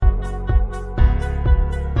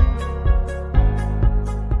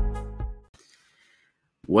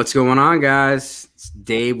What's going on, guys? It's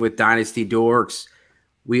Dave with Dynasty Dorks.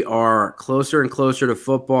 We are closer and closer to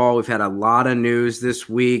football. We've had a lot of news this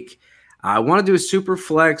week. I want to do a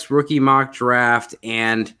Superflex rookie mock draft,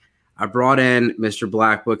 and I brought in Mr.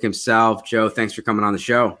 Blackbook himself. Joe, thanks for coming on the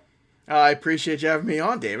show. I appreciate you having me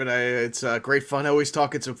on, David. It's great fun always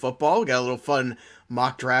talking some football. We got a little fun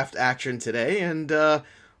mock draft action today, and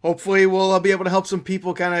hopefully we'll be able to help some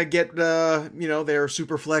people kind of get their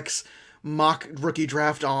Superflex mock rookie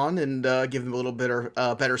draft on and give them a little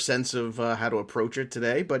better sense of how to approach it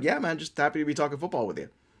today. But yeah, man, just happy to be talking football with you.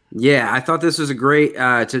 Yeah, I thought this was a great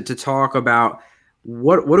to talk about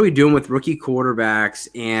what are we doing with rookie quarterbacks,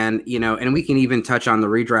 and and we can even touch on the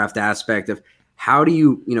redraft aspect of how do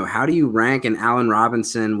you rank an Allen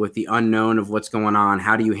Robinson with the unknown of what's going on?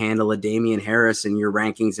 How do you handle a Damian Harris in your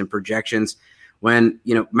rankings and projections when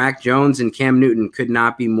Mac Jones and Cam Newton could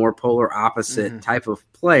not be more polar opposite type of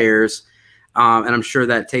players? And I'm sure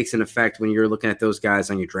that takes an effect when you're looking at those guys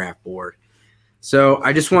on your draft board. So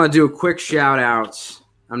I just want to do a quick shout out.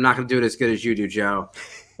 I'm not going to do it as good as you do, Joe.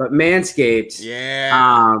 But Manscaped,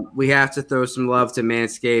 we have to throw some love to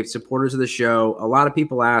Manscaped, supporters of the show. A lot of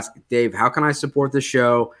people ask, Dave, how can I support the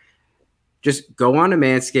show? Just go on to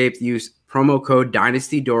Manscaped, use promo code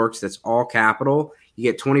DynastyDorks. That's all capital.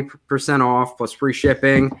 You get 20% off plus free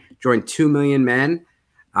shipping. Join 2 million men.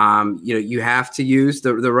 You have to use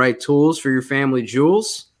the right tools for your family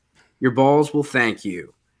jewels. Your balls will thank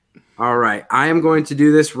you. All right. I am going to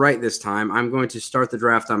do this right this time. I'm going to start the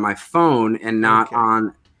draft on my phone and not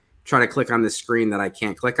try to click on the screen that I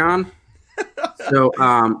can't click on. So,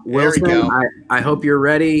 Wilson, I hope you're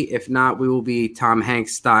ready. If not, we will be Tom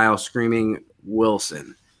Hanks style screaming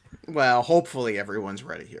Wilson. Well, hopefully everyone's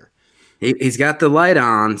ready here. He's got the light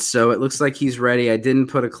on, so it looks like he's ready. I didn't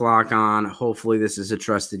put a clock on. Hopefully this is a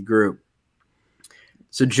trusted group.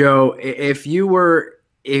 So, Joe, if you were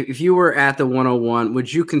at the 101,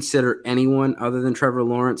 would you consider anyone other than Trevor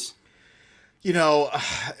Lawrence? In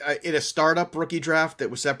a startup rookie draft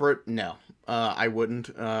that was separate, no. I wouldn't,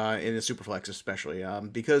 in a Superflex especially,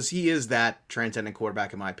 because he is that transcendent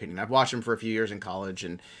quarterback in my opinion. I've watched him for a few years in college,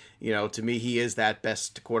 and to me, he is that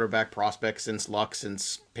best quarterback prospect since Luck,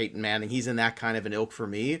 since Peyton Manning. He's in that kind of an ilk for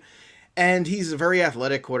me. And he's a very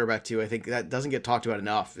athletic quarterback, too. I think that doesn't get talked about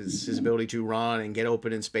enough, is his ability to run and get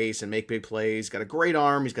open in space and make big plays. He's got a great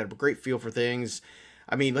arm. He's got a great feel for things.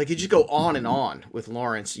 I mean, you just go on and on with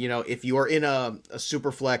Lawrence. If you are in a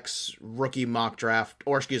Superflex rookie mock draft,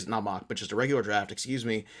 or not mock, but just a regular draft,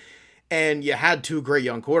 and you had two great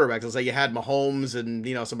young quarterbacks, let's say you had Mahomes and,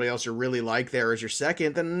 somebody else you really like there as your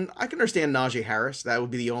second, then I can understand Najee Harris. That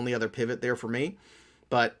would be the only other pivot there for me.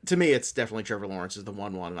 But to me, it's definitely Trevor Lawrence is the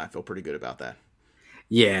 1-1, and I feel pretty good about that.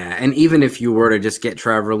 Yeah, and even if you were to just get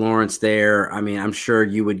Trevor Lawrence there, I mean, I'm sure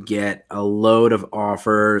you would get a load of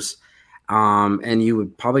offers, and you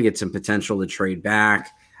would probably get some potential to trade back.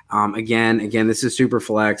 Again, this is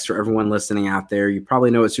Superflex. For everyone listening out there, you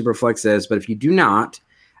probably know what Superflex is, but if you do not,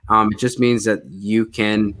 it just means that you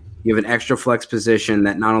have an extra flex position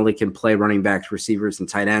that not only can play running backs, receivers, and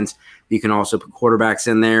tight ends, but you can also put quarterbacks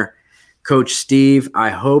in there. Coach Steve,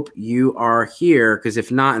 I hope you are here, because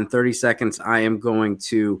if not, in 30 seconds, I am going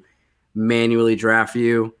to manually draft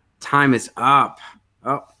you. Time is up.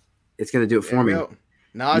 Oh, it's going to do it for me.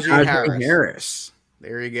 Najee Harris.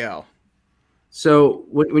 There you go. So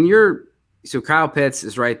so Kyle Pitts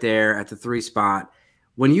is right there at the 3 spot.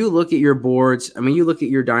 When you look at your boards, you look at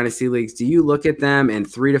your dynasty leagues, do you look at them in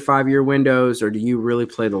 3 to 5 year windows, or do you really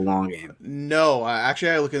play the long game? No,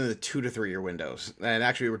 actually I look into the 2 to 3 year windows. And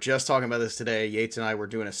actually we were just talking about this today. Yates and I were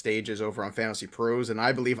doing a stages over on FantasyPros, and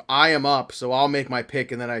I believe I am up, so I'll make my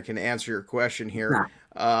pick and then I can answer your question here.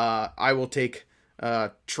 I will take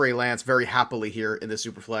Trey Lance very happily here in the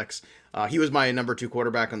Superflex. He was my number 2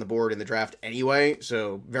 quarterback on the board in the draft anyway,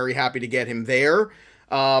 so very happy to get him there.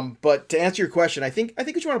 But to answer your question, I think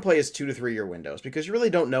what you want to play is 2 to 3 year windows, because you really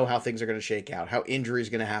don't know how things are going to shake out, how injury is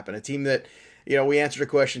going to happen. A team that, we answered a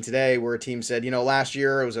question today where a team said, last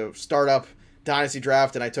year it was a startup dynasty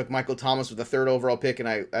draft and I took Michael Thomas with the 3rd overall pick and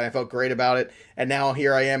I felt great about it. And now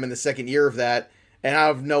here I am in the 2nd year of that, and I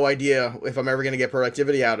have no idea if I'm ever going to get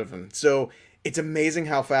productivity out of him. So it's amazing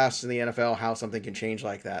how fast in the NFL, how something can change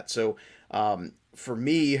like that. So, for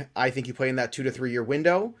me, I think you play in that 2 to 3 year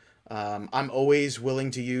window. I'm always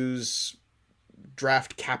willing to use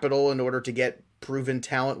draft capital in order to get proven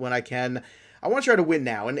talent when I can. I want to try to win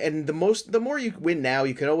now. And the more you win now,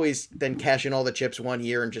 you can always then cash in all the chips 1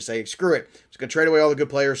 year and just say, screw it. Just going to trade away all the good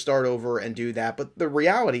players, start over and do that. But the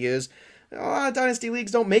reality is a lot of dynasty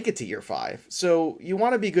leagues don't make it to year 5. So you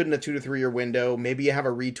want to be good in a 2 to 3 year window. Maybe you have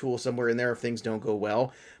a retool somewhere in there if things don't go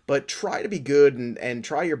well, but try to be good and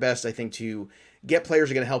try your best, I think, to get players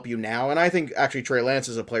who are going to help you now. And I think actually Trey Lance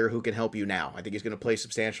is a player who can help you now. I think he's going to play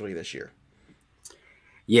substantially this year.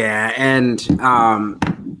 Yeah, and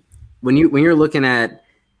when you're looking at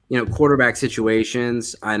quarterback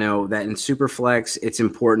situations, I know that in Superflex it's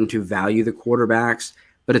important to value the quarterbacks,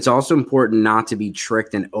 but it's also important not to be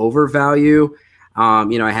tricked and overvalue.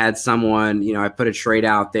 I had someone, I put a trade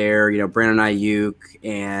out there, Brandon Ayuk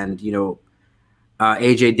and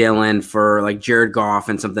AJ Dillon for like Jared Goff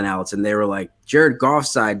and something else, and they were like, Jared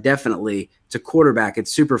Goff's side definitely, it's a quarterback,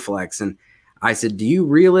 it's Superflex. And I said, do you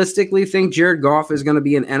realistically think Jared Goff is going to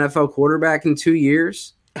be an NFL quarterback in 2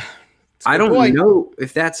 years? I don't know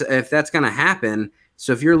if that's going to happen.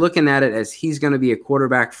 So if you're looking at it as he's going to be a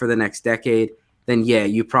quarterback for the next decade, then yeah,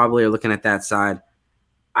 you probably are looking at that side.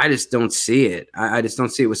 I just don't see it. I just don't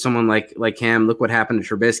see it with someone like him. Look what happened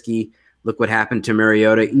to Trubisky. Look what happened to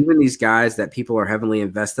Mariota. Even these guys that people are heavily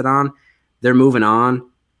invested on, they're moving on.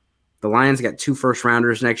 The Lions got 2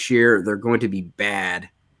 first-rounders next year. They're going to be bad.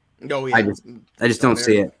 Oh, yeah. I just don't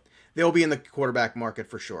see it. They'll be in the quarterback market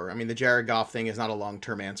for sure. I mean, the Jared Goff thing is not a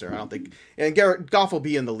long-term answer, I don't think. And Goff will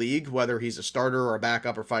be in the league, whether he's a starter or a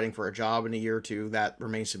backup or fighting for a job in a year or two. That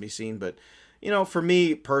remains to be seen. But, for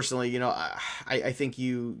me personally, I think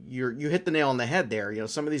you hit the nail on the head there.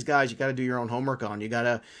 Some of these guys you got to do your own homework on. You got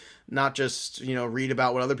to not just, read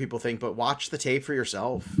about what other people think, but watch the tape for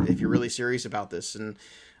yourself if you're really serious about this. And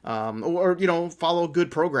follow good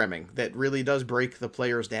programming that really does break the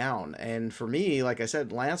players down. And for me, like I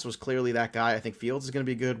said, Lance was clearly that guy. I think Fields is going to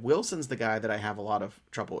be good. Wilson's the guy that I have a lot of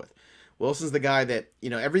trouble with. Wilson's the guy that,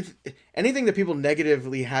 anything that people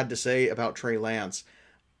negatively had to say about Trey Lance,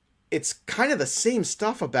 it's kind of the same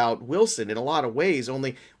stuff about Wilson in a lot of ways.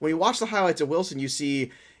 Only when you watch the highlights of Wilson, you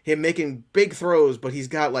see him making big throws, but he's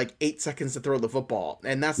got like 8 seconds to throw the football.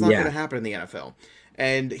 And that's not going to happen in the NFL.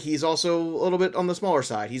 And he's also a little bit on the smaller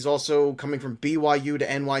side. He's also coming from BYU to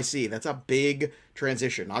NYC. That's a big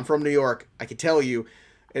transition. I'm from New York. I can tell you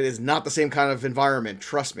it is not the same kind of environment.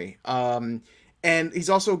 Trust me. And he's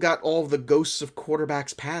also got all of the ghosts of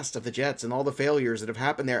quarterbacks past of the Jets and all the failures that have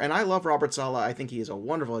happened there. And I love Robert Saleh. I think he is a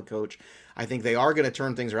wonderful head coach. I think they are going to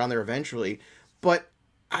turn things around there eventually. But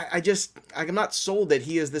I'm not sold that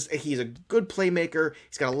he's a good playmaker.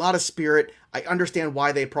 He's got a lot of spirit. I understand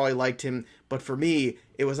why they probably liked him, but for me,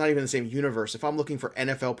 it was not even the same universe. If I'm looking for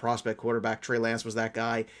NFL prospect quarterback, Trey Lance was that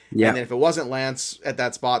guy. Yeah. And then if it wasn't Lance at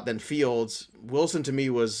that spot, then Fields. Wilson to me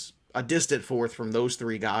was a distant fourth from those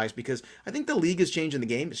 3 guys because I think the league has changed and the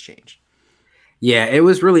game has changed. Yeah, it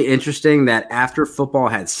was really interesting that after football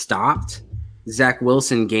had stopped, Zach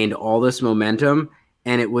Wilson gained all this momentum.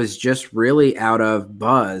 And it was just really out of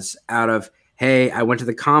buzz, out of, hey, I went to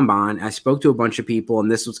the combine, I spoke to a bunch of people, and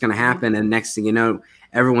this was going to happen. And next thing you know,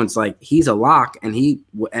 everyone's like, he's a lock, and he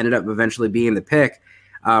ended up eventually being the pick.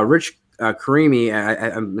 Rich Karimi,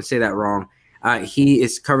 I'm going to say that wrong. He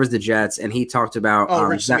covers the Jets, and he talked about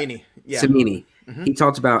Rich Cimini. Yeah. Cimini. Mm-hmm. He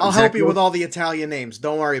talked about. I'll help you with all the Italian names.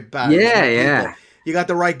 Don't worry about it. Yeah. You got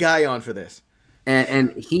the right guy on for this.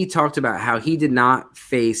 And he talked about how he did not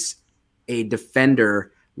face a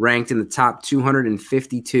defender ranked in the top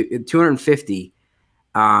 250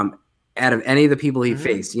 out of any of the people he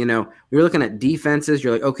faced. We were looking at defenses.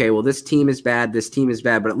 You're like, okay, well, this team is bad. This team is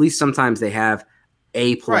bad. But at least sometimes they have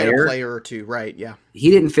a player. Right, a player or two. Right, yeah.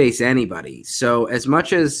 He didn't face anybody. So as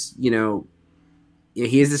much as, he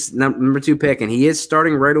is this number 2 pick, and he is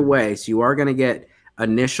starting right away. So you are going to get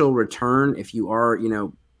initial return if you are,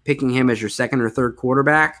 picking him as your second or third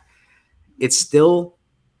quarterback. It's still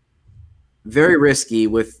very risky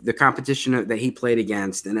with the competition that he played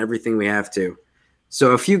against and everything we have to.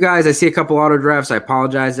 So a few guys, I see a couple auto drafts. I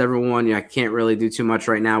apologize to everyone. I can't really do too much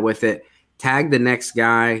right now with it. Tag the next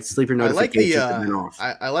guy. Sleeper notifications.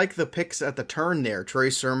 I like the picks at the turn there. Trey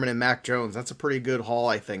Sermon and Mac Jones. That's a pretty good haul,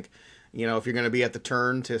 I think. If you're going to be at the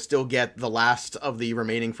turn to still get the last of the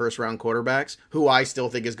remaining first-round quarterbacks, who I still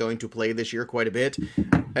think is going to play this year quite a bit,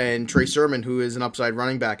 and Trey Sermon, who is an upside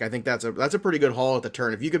running back, I think that's a pretty good haul at the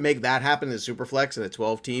turn. If you could make that happen in the Superflex and the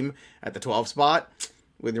 12 team at the 12 spot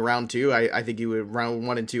with round 2, I think you would round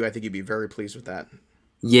 1 and 2. I think you'd be very pleased with that.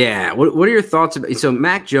 Yeah. What are your thoughts about? So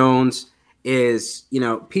Mac Jones is,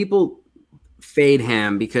 people fade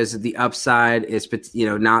him because the upside is,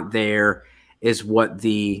 not there, is what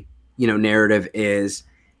the narrative is.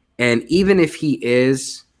 And even if he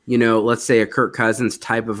is, let's say a Kirk Cousins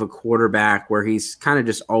type of a quarterback where he's kind of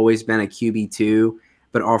just always been a QB2,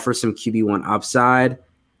 but offers some QB1 upside.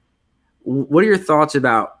 What are your thoughts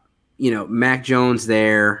about, Mac Jones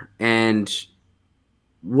there, and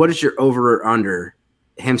what is your over or under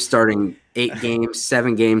him starting 8 games,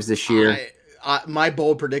 7 games this year? My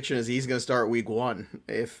bold prediction is he's going to start week 1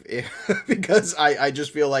 if because I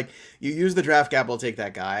just feel like you use the draft capital to take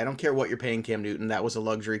that guy. I don't care what you're paying Cam Newton. That was a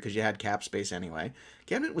luxury because you had cap space anyway.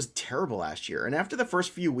 Cam Newton was terrible last year. And after the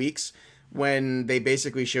first few weeks when they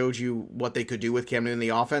basically showed you what they could do with Cam Newton in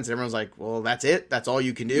the offense, everyone's like, well, that's it. That's all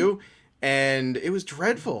you can do. And it was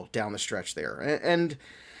dreadful down the stretch there. And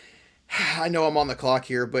I know I'm on the clock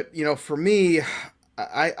here, but, for me,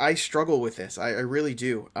 I struggle with this. I really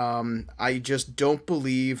do. I just don't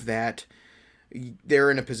believe that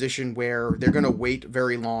they're in a position where they're going to wait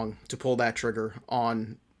very long to pull that trigger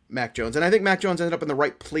on Mac Jones. And I think Mac Jones ended up in the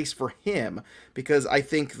right place for him because I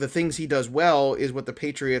think the things he does well is what the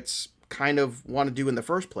Patriots kind of want to do in the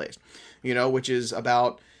first place, which is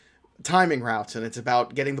about timing routes, and it's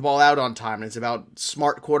about getting the ball out on time, and it's about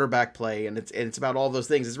smart quarterback play, and it's about all those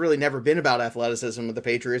things. It's really never been about athleticism with the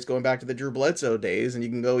Patriots going back to the Drew Bledsoe days, and you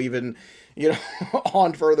can go even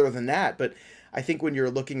on further than that. But I think when you're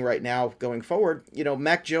looking right now going forward,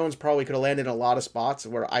 Mac Jones probably could have landed in a lot of spots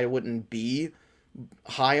where I wouldn't be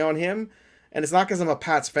high on him. And it's not because I'm a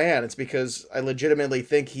Pats fan, it's because I legitimately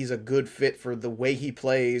think he's a good fit for the way he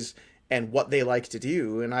plays and what they like to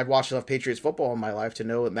do. And I've watched enough Patriots football in my life to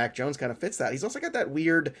know that Mac Jones kind of fits that. He's also got that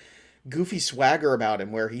weird, goofy swagger about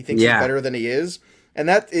him where he thinks he's better than he is. And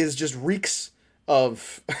that is just reeks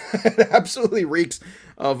of, absolutely reeks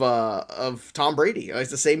of Tom Brady.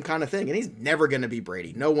 It's the same kind of thing. And he's never going to be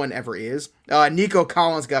Brady. No one ever is. Nico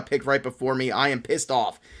Collins got picked right before me. I am pissed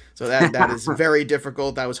off. So that is very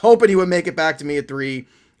difficult. I was hoping he would make it back to me at 3.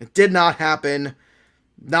 It did not happen.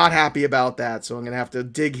 Not happy about that, so I'm going to have to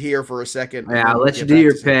dig here for a second. Yeah, I'll let you do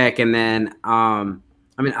your pick, and then,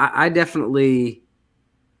 I definitely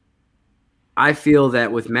 – I feel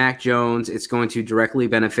that with Mac Jones, it's going to directly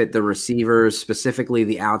benefit the receivers, specifically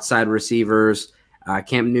the outside receivers.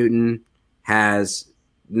 Cam Newton has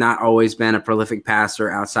not always been a prolific passer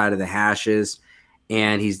outside of the hashes,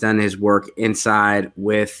 and he's done his work inside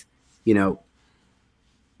with,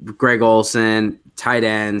 Greg Olsen, tight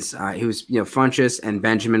ends. He was, Funchess and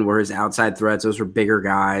Benjamin were his outside threats. Those were bigger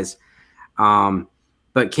guys.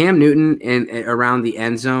 But Cam Newton around the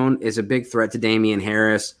end zone is a big threat to Damian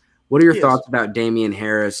Harris. What are your thoughts about Damian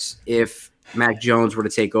Harris if Mac Jones were to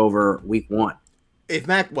take over week 1? If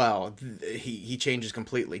he changes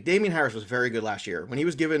completely. Damian Harris was very good last year. When he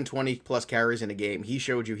was given 20-plus carries in a game, he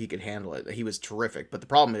showed you he could handle it. He was terrific. But the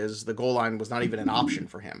problem is the goal line was not even an option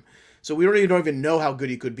for him. So we don't even know how good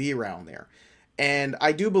he could be around there. And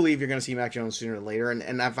I do believe you're going to see Mac Jones sooner or later.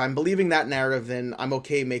 And if I'm believing that narrative, then I'm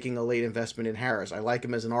okay making a late investment in Harris. I like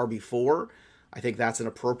him as an RB4. I think that's an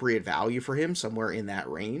appropriate value for him, somewhere in that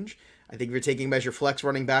range. I think if you're taking him as your flex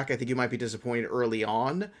running back, I think you might be disappointed early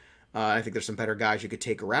on. I think there's some better guys you could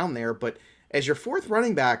take around there. But as your 4th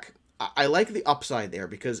running back, I like the upside there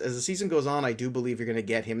because as the season goes on, I do believe you're going to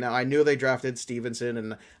get him. Now, I knew they drafted Stevenson,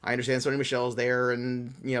 and I understand Sony Michel's there,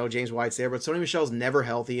 and James White's there, but Sony Michel's never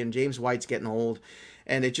healthy, and James White's getting old,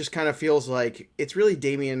 and it just kind of feels like it's really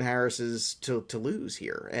Damian Harris's to lose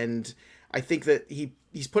here. And I think that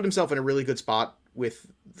he's put himself in a really good spot with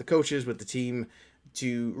the coaches, with the team,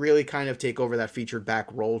 to really kind of take over that featured back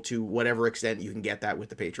role to whatever extent you can get that with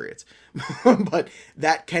the Patriots. But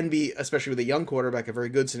that can be, especially with a young quarterback, a very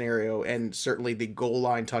good scenario, and certainly the goal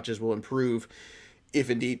line touches will improve if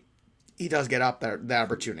indeed he does get up that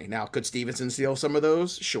opportunity. Now, could Stevenson steal some of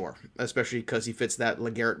those? Sure, especially because he fits that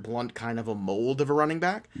LeGarrette Blount kind of a mold of a running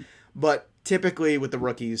back. But typically with the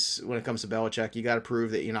rookies, when it comes to Belichick, you got to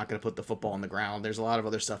prove that you're not going to put the football on the ground. There's a lot of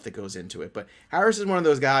other stuff that goes into it. But Harris is one of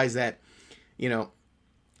those guys that,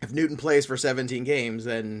 if Newton plays for 17 games,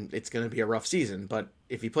 then it's going to be a rough season. But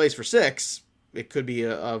if he plays for 6, it could be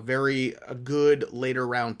a good later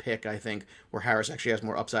round pick, I think, where Harris actually has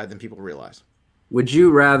more upside than people realize. Would you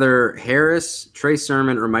rather Harris, Trey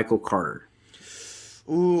Sermon, or Michael Carter?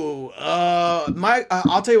 Ooh,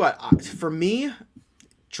 I'll tell you what. For me,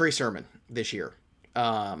 Trey Sermon this year,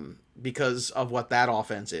 because of what that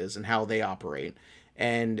offense is and how they operate.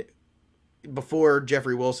 And before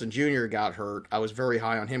Jeffrey Wilson Jr. got hurt, I was very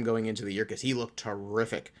high on him going into the year because he looked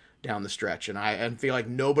terrific down the stretch. And I feel like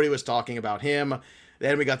nobody was talking about him.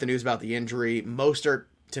 Then we got the news about the injury. Mostert,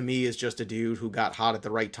 to me, is just a dude who got hot at the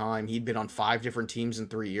right time. He'd been on 5 different teams in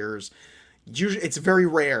 3 years. Usually, it's very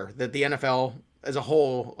rare that the NFL as a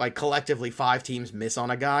whole, like collectively 5 teams miss on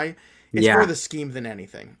a guy. It's more the scheme than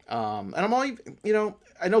anything. And I'm only,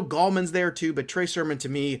 I know Gallman's there too, but Trey Sermon, to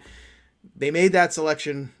me, they made that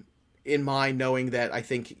selection in mind, knowing that I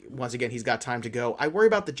think, once again, he's got time to go. I worry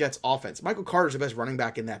about the Jets' offense. Michael Carter's the best running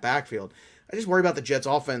back in that backfield. I just worry about the Jets'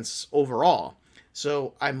 offense overall.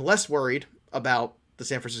 So I'm less worried about the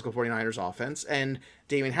San Francisco 49ers offense. And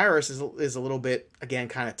Damian Harris is a little bit, again,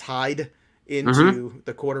 kind of tied into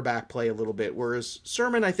the quarterback play a little bit. Whereas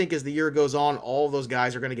Sermon, I think, as the year goes on, all of those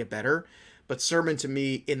guys are going to get better. But Sermon, to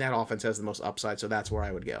me, in that offense has the most upside. So that's where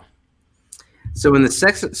I would go. So in the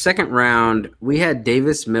second round, we had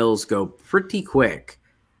Davis Mills go pretty quick.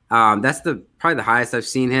 That's probably the highest I've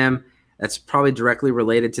seen him. That's probably directly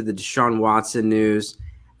related to the Deshaun Watson news.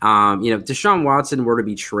 If Deshaun Watson were to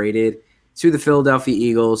be traded to the Philadelphia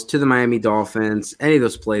Eagles, to the Miami Dolphins, any of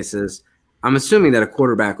those places, I'm assuming that a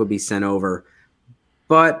quarterback would be sent over.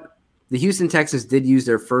 But the Houston Texans did use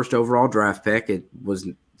their first overall draft pick. It was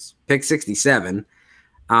pick 67.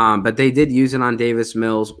 But they did use it on Davis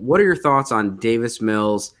Mills. What are your thoughts on Davis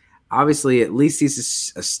Mills? Obviously, at least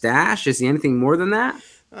he's a stash. Is he anything more than that?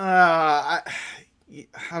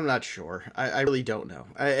 I'm not sure. I really don't know.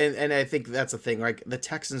 And I think that's the thing. Like, the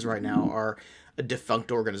Texans right now are a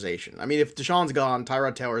defunct organization. I mean, if Deshaun's gone,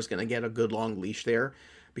 Tyrod Taylor is going to get a good long leash there,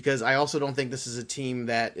 because I also don't think this is a team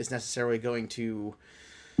that is necessarily going to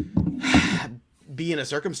be in a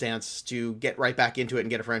circumstance to get right back into it and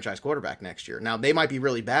get a franchise quarterback next year. Now, they might be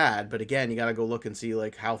really bad, but again, you got to go look and see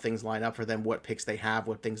like how things line up for them, what picks they have,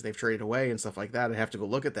 what things they've traded away and stuff like that. I have to go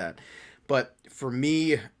look at that. But for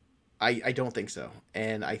me, I don't think so.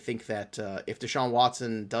 And I think that if Deshaun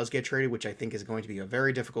Watson does get traded, which I think is going to be a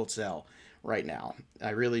very difficult sell right now, I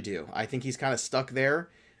really do. I think he's kind of stuck there.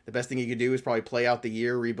 The best thing he could do is probably play out the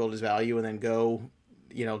year, rebuild his value, and then go,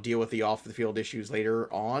 deal with the off the field issues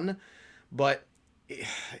later on. But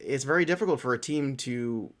it's very difficult for a team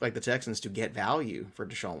like the Texans to get value for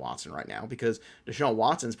Deshaun Watson right now, because Deshaun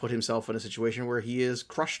Watson's put himself in a situation where he has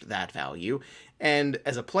crushed that value. And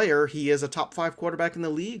as a player, he is a top 5 quarterback in the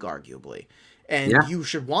league, arguably. And you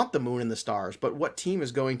should want the moon and the stars. But what team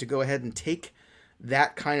is going to go ahead and take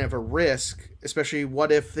that kind of a risk, especially what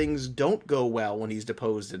if things don't go well when he's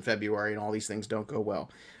deposed in February and all these things don't go well?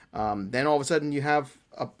 Then all of a sudden you have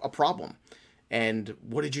a problem. And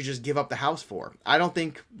what did you just give up the house for? I don't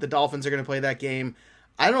think the Dolphins are going to play that game.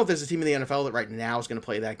 I don't know if there's a team in the NFL that right now is going to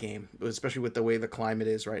play that game, especially with the way the climate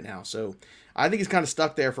is right now. So I think he's kind of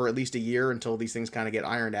stuck there for at least a year until these things kind of get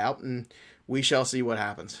ironed out, and we shall see what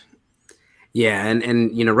happens. Yeah,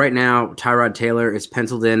 and right now Tyrod Taylor is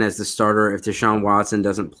penciled in as the starter if Deshaun Watson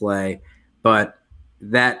doesn't play. But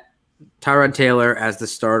that Tyrod Taylor as the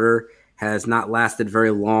starter has not lasted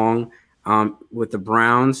very long. With the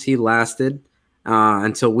Browns, he lasted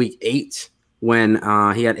until week 8 when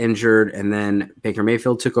he got injured, and then Baker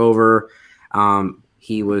Mayfield took over.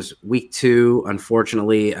 He was week 2,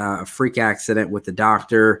 unfortunately, a freak accident with the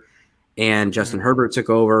doctor, and Justin Herbert took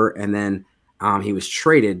over, and then he was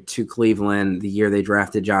traded to Cleveland the year they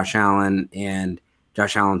drafted Josh Allen, and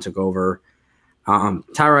Josh Allen took over.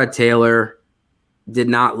 Tyrod Taylor did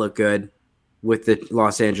not look good with the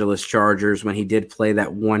Los Angeles Chargers when he did play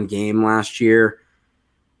that one game last year.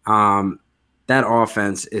 That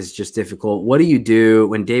offense is just difficult. What do you do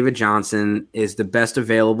when David Johnson is the best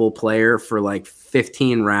available player for like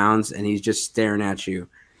 15 rounds and he's just staring at you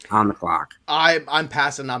on the clock? I'm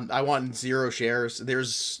passing. I want 0 shares.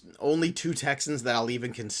 There's only 2 Texans that I'll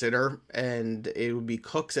even consider, and it would be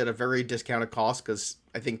Cooks at a very discounted cost, because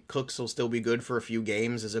I think Cooks will still be good for a few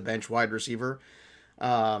games as a bench wide receiver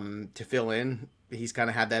to fill in. He's kind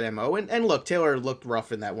of had that MO. And look, Taylor looked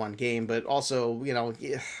rough in that one game, but also,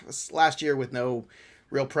 last year with no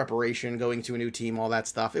real preparation, going to a new team, all that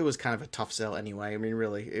stuff, it was kind of a tough sell anyway. I mean,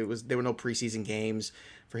 really, there were no preseason games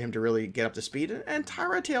for him to really get up to speed. And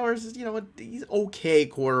Tyrod Taylor is, he's okay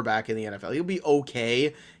quarterback in the NFL. He'll be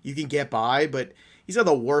okay. You can get by, but he's had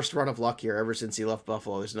the worst run of luck here ever since he left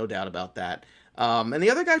Buffalo. There's no doubt about that. And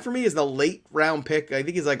the other guy for me is the late round pick. I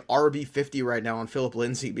think he's like RB 50 right now on Phillip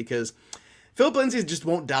Lindsay, because Phillip Lindsay just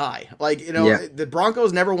won't die. The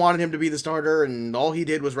Broncos never wanted him to be the starter, and all he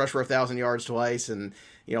did was rush for 1,000 yards twice. And,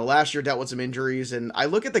 last year dealt with some injuries. And I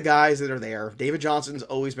look at the guys that are there. David Johnson's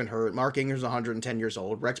always been hurt. Mark Ingram's 110 years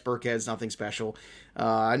old. Rex Burkhead's nothing special.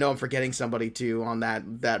 I know I'm forgetting somebody too on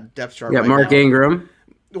that depth chart. Yeah, Mark Ingram.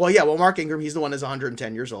 Well, Mark Ingram, he's the one that's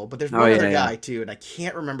 110 years old. But there's one other guy too, and I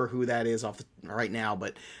can't remember who that is right now.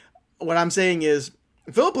 But what I'm saying is,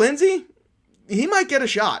 Phillip Lindsay, he might get a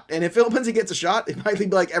shot. And if Phillip Lindsay gets a shot, it might be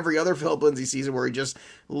like every other Phillip Lindsay season where he just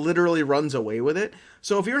literally runs away with it.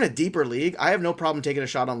 So if you're in a deeper league, I have no problem taking a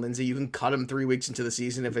shot on Lindsay. You can cut him 3 weeks into the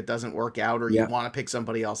season if it doesn't work out, or you want to pick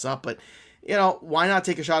somebody else up. But, why not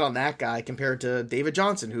take a shot on that guy compared to David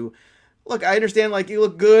Johnson, who Look, I understand, like, you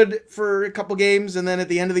look good for a couple games, and then at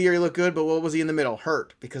the end of the year, you look good, but what was he in the middle?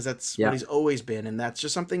 Hurt, because that's what Yeah. he's always been, and that's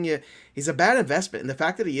just something he's a bad investment. And the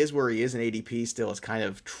fact that he is where he is in ADP still is kind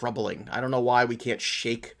of troubling. I don't know why we can't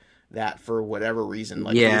shake that for whatever reason.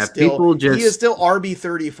 Like, Yeah, people he is just still RB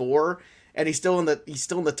 34, and he's still in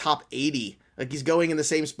the top 80. Like, he's going in the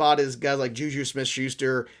same spot as guys like Juju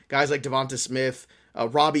Smith-Schuster, guys like Devonta Smith,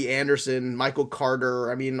 Robbie Anderson, Michael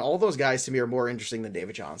Carter. I mean, all those guys to me are more interesting than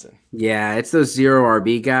David Johnson. yeah, it's those zero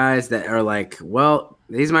RB guys that are like, well,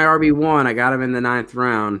 he's my RB1. I got him in the ninth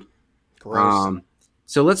round. Gross.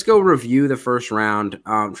 So let's go review the first round.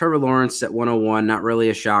 Trevor Lawrence at 101, not really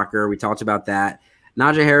a shocker. We talked about that.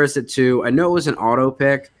 Najee Harris at 2. I know it was an auto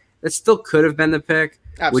pick. That still could have been the pick.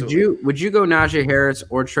 Absolutely. Would you go Najee Harris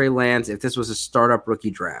or Trey Lance if this was a startup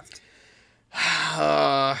rookie draft?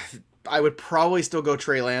 I would probably still go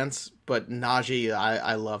Trey Lance, but Najee,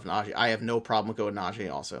 I love Najee. I have no problem with going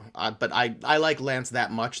Najee also. But I like Lance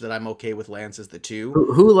that much that I'm okay with Lance as the 2.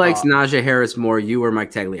 Who likes Najee Harris more, you or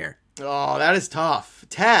Mike Tagliere? Oh, that is tough.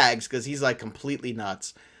 Tags, because he's like completely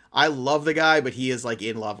nuts. I love the guy, but he is like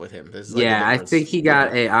in love with him. Like I think he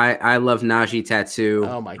got a I love Najee tattoo.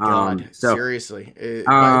 Oh my god, so seriously.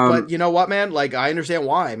 But you know what, man? Like, I understand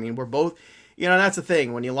why. I mean, we're both, that's the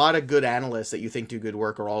thing. When a lot of good analysts that you think do good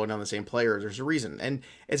work are all in on the same players, there's a reason. And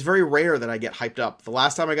it's very rare that I get hyped up. The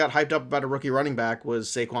last time I got hyped up about a rookie running back was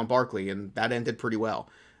Saquon Barkley, and that ended pretty well.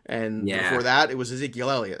 And before that, it was Ezekiel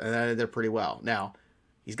Elliott, and that ended pretty well. Now,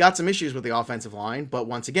 he's got some issues with the offensive line, but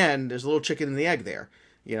once again, there's a little chicken and the egg there.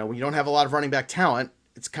 When you don't have a lot of running back talent,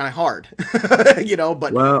 it's kind of hard, but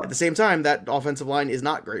at the same time, that offensive line is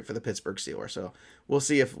not great for the Pittsburgh Steelers. So we'll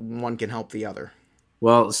see if one can help the other.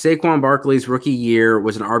 Well, Saquon Barkley's rookie year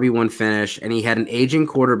was an RB1 finish, and he had an aging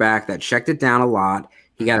quarterback that checked it down a lot.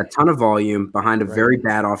 He got a ton of volume behind a very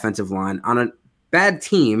bad offensive line on a bad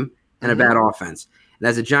team and a bad offense. And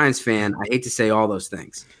as a Giants fan, I hate to say all those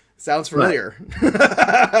things. Sounds familiar.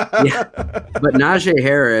 But Najee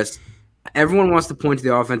Harris, everyone wants to point to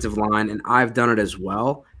the offensive line, and I've done it as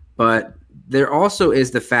well. But there also is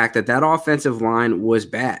the fact that offensive line was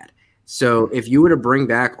bad. So if you were to bring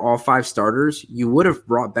back all 5 starters, you would have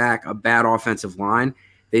brought back a bad offensive line.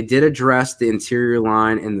 They did address the interior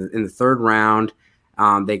line in the third round.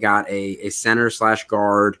 They got a center /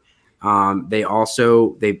 guard. They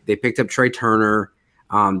also they picked up Trey Turner.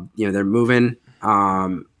 They're moving.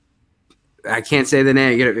 I can't say the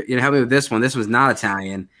name. You help me with this one. This was not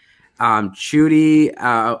Italian. Chudy,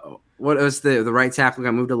 what was the right tackle?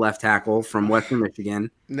 Got moved to left tackle from Western Michigan.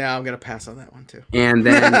 No, I'm gonna pass on that one too. And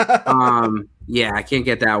then, I can't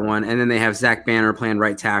get that one. And then they have Zach Banner playing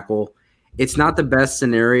right tackle. It's not the best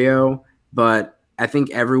scenario, but I think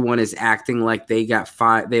everyone is acting like they got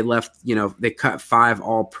 5. They left, they cut 5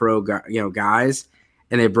 all-pro, guys,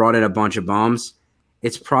 and they brought in a bunch of bums.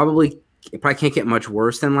 It probably can't get much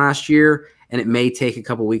worse than last year, and it may take a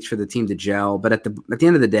couple weeks for the team to gel. But at the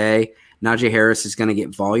end of the day, Najee Harris is going to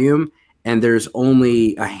get volume, and there's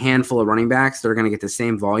only a handful of running backs that are going to get the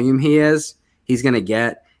same volume he's going to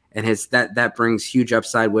get, and that brings huge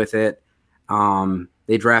upside with it.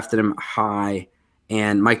 They drafted him high,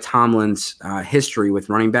 and Mike Tomlin's history with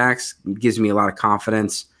running backs gives me a lot of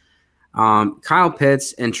confidence. Kyle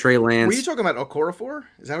Pitts and Trey Lance. Were you talking about Okorafor?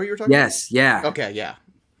 Is that what you were talking about? Yes, yeah. Okay, yeah.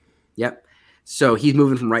 Yep. So he's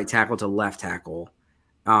moving from right tackle to left tackle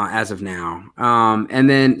as of now. And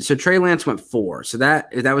then so Trey Lance went 4. So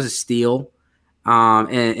that was a steal.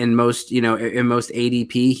 In most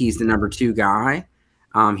ADP, he's the number 2 guy.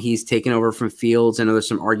 He's taken over from Fields. I know there's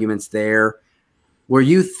some arguments there. Were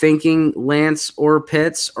you thinking Lance or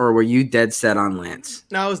Pitts, or were you dead set on Lance?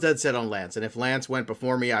 No, I was dead set on Lance. And if Lance went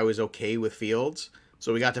before me, I was okay with Fields.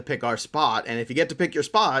 So we got to pick our spot. And if you get to pick your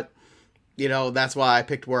spot, that's why I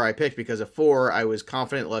picked where I picked, because at 4, I was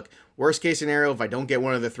confident. Look, worst case scenario, if I don't get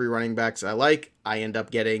one of the 3 running backs I like, I end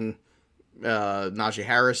up getting Najee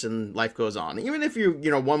Harris, and life goes on. Even if you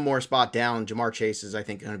one more spot down, Jamar Chase is, I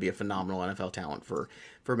think, going to be a phenomenal NFL talent for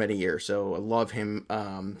many years. So I love him.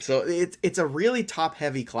 So it's a really top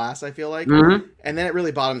heavy class, I feel like, and then it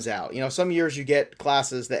really bottoms out. Some years you get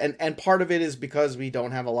classes that, and part of it is because we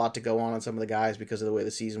don't have a lot to go on some of the guys because of the way the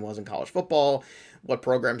season was in college football. What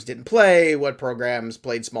programs didn't play, what programs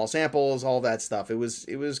played small samples, all that stuff. It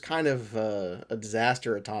was kind of a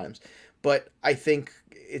disaster at times. But I think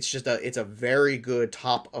it's a very good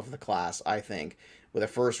top of the class, I think. With a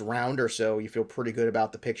first round or so, you feel pretty good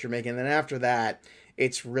about the picture making. And then after that,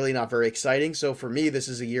 it's really not very exciting. So for me, this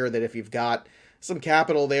is a year that if you've got some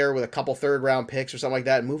capital there with a couple third round picks or something like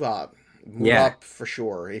that, move up. Move up for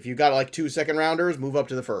sure. If you got like 2 second rounders, move up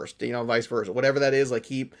to the first, vice versa. Whatever that is, like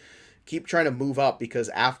keep keep trying to move up, because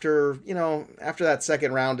after that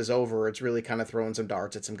second round is over, it's really kind of throwing some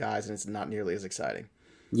darts at some guys, and it's not nearly as exciting.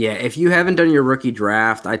 Yeah, if you haven't done your rookie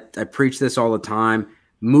draft, I preach this all the time.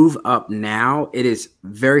 Move up now. It is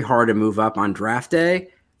very hard to move up on draft day.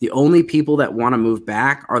 The only people that want to move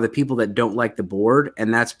back are the people that don't like the board,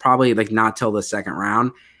 and that's probably like not till the second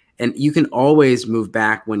round. And you can always move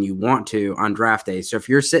back when you want to on draft day. So if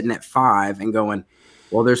you're sitting at 5 and going,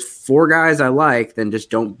 well, there's 4 guys I like, then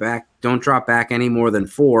just don't drop back any more than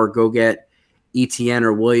 4. Go get ETN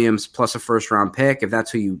or Williams plus a first round pick if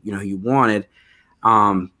that's who you wanted.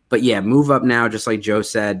 But yeah, move up now, just like Joe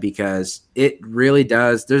said, because it really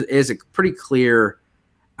does. There is a pretty clear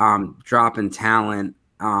drop in talent.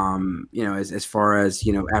 As far as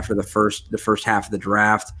after the first half of the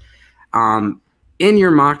draft. In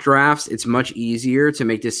your mock drafts, it's much easier to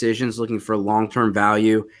make decisions looking for long-term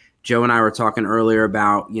value. Joe and I were talking earlier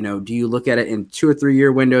about, do you look at it in 2 or 3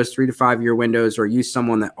 year windows, 3 to 5 year windows, or are you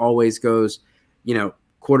someone that always goes,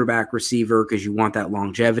 quarterback, receiver, because you want that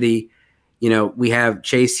longevity? We have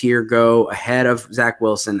Chase here go ahead of Zach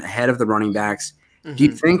Wilson, ahead of the running backs. Mm-hmm. Do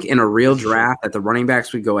you think in a real draft that the running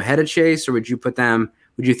backs would go ahead of Chase, or would you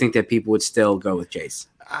think that people would still go with Chase?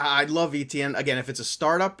 I love ETN. Again, if it's a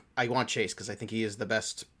startup, I want Chase because I think he is the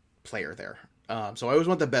best player there. So I always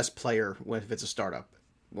want the best player if it's a startup.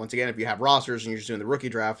 Once again, if you have rosters and you're just doing the rookie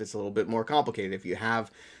draft, it's a little bit more complicated. If you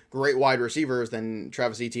have great wide receivers, then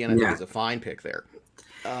Travis Etienne, I think, is a fine pick there.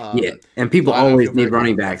 And people always need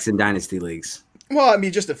running backs in dynasty leagues. Well,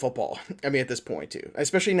 just in football. At this point, too.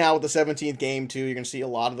 Especially now with the 17th game, too, you're going to see a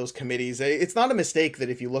lot of those committees. It's not a mistake that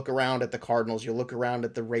if you look around at the Cardinals, you look around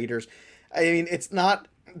at the Raiders. It's not...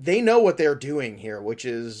 They know what they're doing here, which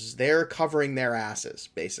is they're covering their asses,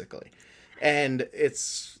 basically. And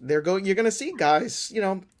you're going to see guys,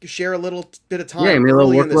 share a little bit of time. Yeah, a little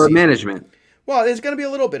workload management. Well, there's going to be a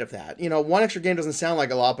little bit of that. One extra game doesn't sound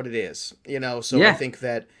like a lot, but it is. So yeah.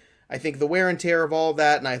 I think the wear and tear of all of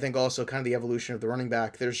that, and I think also kind of the evolution of the running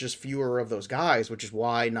back, there's just fewer of those guys, which is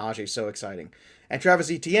why Najee is so exciting. And Travis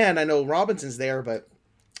Etienne, I know Robinson's there, but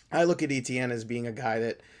I look at Etienne as being a guy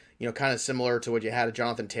that, kind of similar to what you had at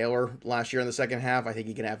Jonathan Taylor last year in the second half. I think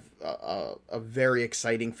he can have a very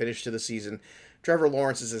exciting finish to the season. Trevor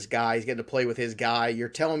Lawrence is his guy. He's getting to play with his guy. You're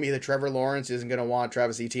telling me that Trevor Lawrence isn't going to want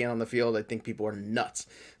Travis Etienne on the field? I think people are nuts.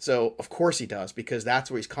 So, of course he does, because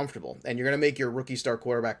that's where he's comfortable. And you're going to make your rookie star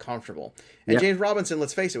quarterback comfortable. And James Robinson,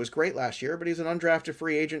 let's face it, was great last year, but he's an undrafted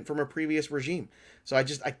free agent from a previous regime. So I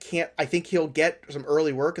think he'll get some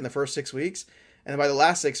early work in the first 6 weeks. And then by the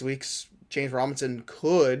last 6 weeks, James Robinson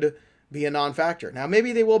could be a non-factor. Now,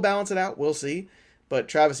 maybe they will balance it out. We'll see. But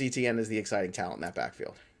Travis Etienne is the exciting talent in that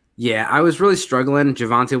backfield. Yeah, I was really struggling,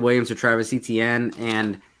 Javonte Williams or Travis Etienne,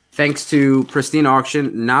 and thanks to Pristine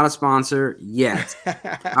Auction, not a sponsor yet,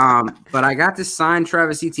 but I got to sign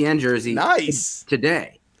Travis Etienne jersey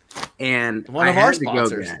today, and one of our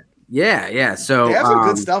sponsors. Yeah. So they have some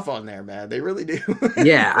good stuff on there, man. They really do.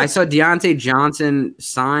 Yeah, I saw Deontay Johnson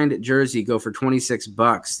signed jersey go for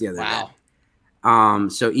 $26 the other day.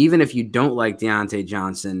 So even if you don't like Deontay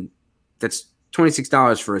Johnson, that's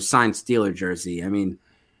 $26 for a signed Steeler jersey.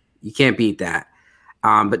 You can't beat that.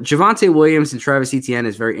 But Javonte Williams and Travis Etienne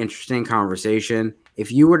is a very interesting conversation.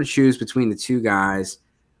 If you were to choose between the two guys,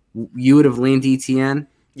 you would have leaned Etienne?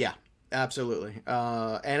 Yeah, absolutely.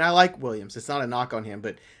 And I like Williams. It's not a knock on him,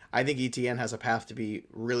 but I think Etienne has a path to be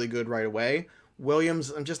really good right away.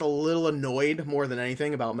 Williams, I'm just a little annoyed more than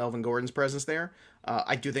anything about Melvin Gordon's presence there.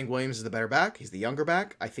 I do think Williams is the better back. He's the younger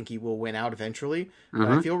back. I think he will win out eventually.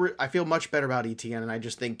 Mm-hmm. But I feel much better about Etienne, and I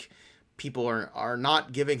just think people are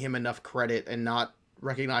not giving him enough credit and not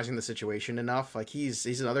recognizing the situation enough. Like he's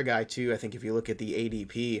another guy too. I think if you look at the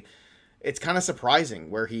ADP, it's kind of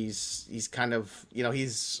surprising where he's kind of,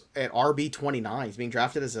 he's at RB29. He's being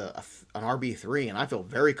drafted as an RB3, and I feel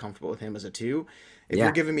very comfortable with him as a 2. If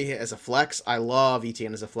you're giving me as a flex, I love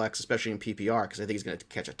Etienne as a flex, especially in PPR, because I think he's going to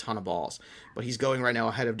catch a ton of balls. But he's going right now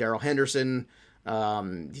ahead of Darrell Henderson.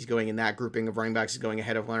 He's going in that grouping of running backs. He's going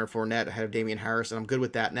ahead of Leonard Fournette, ahead of Damian Harris, and I'm good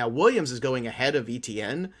with that. Now, Williams is going ahead of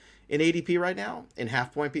Etienne in ADP right now, in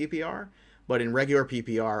half-point PPR. But in regular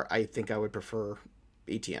PPR, I think I would prefer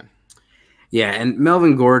Etienne. Yeah, and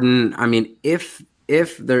Melvin Gordon, if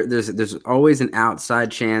there's always an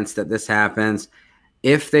outside chance that this happens.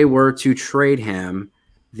 If they were to trade him,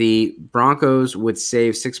 the Broncos would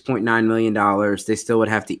save $6.9 million. They still would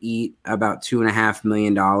have to eat about $2.5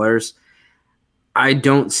 million. I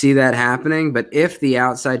don't see that happening, but if the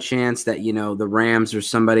outside chance that, the Rams or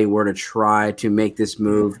somebody were to try to make this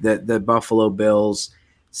move, that the Buffalo Bills,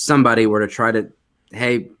 somebody were to try to,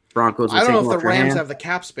 hey, Broncos, I don't know if the Rams have the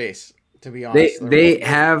cap space to be honest. They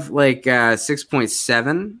have like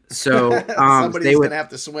 6.7, so Somebody's gonna have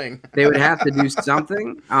to swing. they would have to do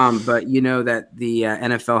something. But you know that the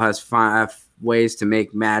NFL has 5 ways to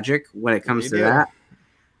make magic when it comes to that.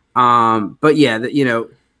 But yeah,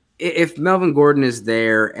 if Melvin Gordon is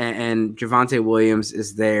there and Javonte Williams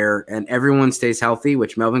is there and everyone stays healthy,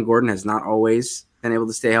 which Melvin Gordon has not always been able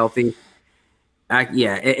to stay healthy.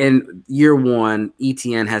 In year one,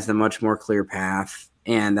 ETN has the much more clear path,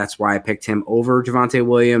 and that's why I picked him over Javonte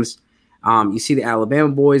Williams. You see the Alabama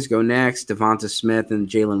boys go next, Devonta Smith and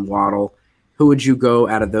Jalen Waddle. Who would you go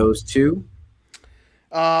out of those two?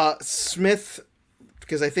 Smith,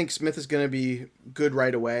 because I think Smith is going to be good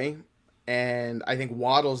right away, and I think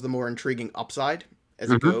Waddle's the more intriguing upside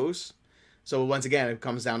as it goes. So once again, it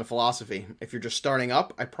comes down to philosophy. If you're just starting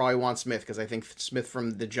up, I probably want Smith because I think Smith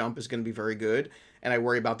from the jump is going to be very good, and I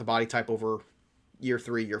worry about the body type over year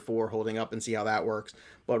 3, year 4 holding up and see how that works.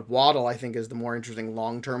 But Waddle, I think, is the more interesting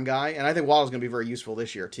long-term guy, and I think Waddle's going to be very useful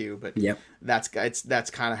this year too. But that's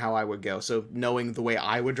kind of how I would go. So knowing the way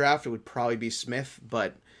I would draft, it would probably be Smith,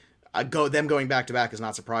 but going back to back is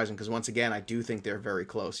not surprising because once again, I do think they're very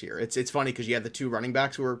close here. It's funny because you had the 2 running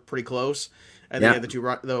backs who are pretty close. And then you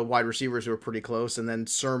have the wide receivers who are pretty close, and then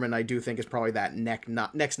Sermon I do think is probably that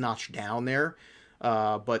next notch down there.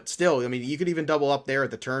 But still, I mean, you could even double up there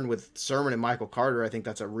at the turn with Sermon and Michael Carter. I think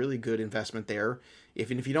that's a really good investment there,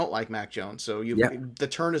 even if you don't like Mac Jones. So the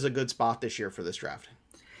turn is a good spot this year for this draft.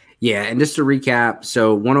 Yeah, and just to recap,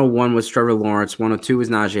 so 101 was Trevor Lawrence, 102 was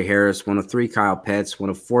Najee Harris, 103 Kyle Pitts,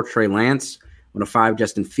 104 Trey Lance, 105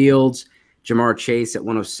 Justin Fields, Jamar Chase at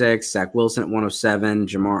 106, Zach Wilson at 107,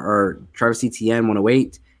 Travis Etienne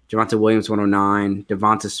 108, Javonte Williams 109,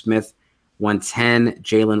 Devonta Smith 110,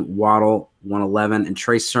 Jalen Waddle 111, and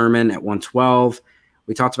Trey Sermon at 112.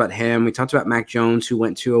 We talked about him. We talked about Mac Jones, who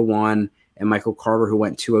went 201, and Michael Carter, who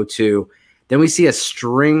went 202. Then we see a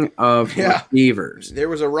string of receivers. There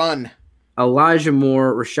was a run. Elijah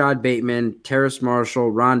Moore, Rashad Bateman, Terrace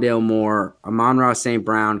Marshall, Rondale Moore, Amon-Ra St.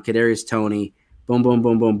 Brown, Kadarius Toney, boom, boom,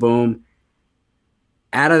 boom, boom, boom.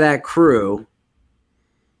 Out of that crew,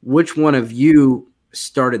 which one of you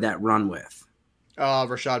started that run with?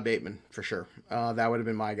 Rashad Bateman, for sure. That would have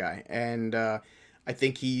been my guy. And I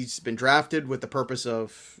think he's been drafted with the purpose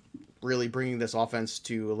of really bringing this offense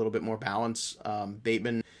to a little bit more balance.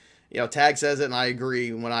 Bateman, Tag says it, and I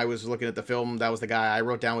agree. When I was looking at the film, that was the guy I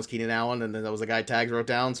wrote down was Keenan Allen, and then that was the guy Tags wrote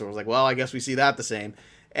down. So I was like, well, I guess we see that the same.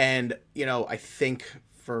 And, I think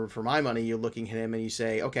for my money, you're looking at him and you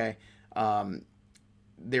say, okay,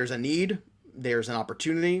 there's a need, there's an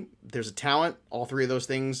opportunity, there's a talent. All 3 of those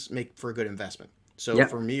things make for a good investment. So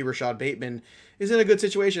for me, Rashad Bateman is in a good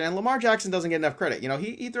situation. And Lamar Jackson doesn't get enough credit.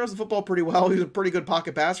 He throws the football pretty well. He was a pretty good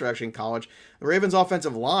pocket passer, actually, in college. The Ravens'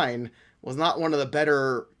 offensive line was not one of the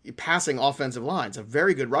better passing offensive lines. A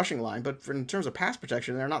very good rushing line, but in terms of pass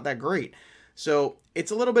protection, they're not that great. So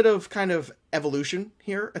it's a little bit of kind of evolution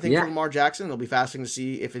here, I think, for Lamar Jackson. It'll be fascinating to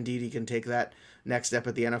see if indeed he can take that next step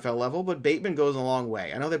at the NFL level. But Bateman goes a long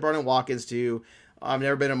way. I know they brought in Watkins too. I've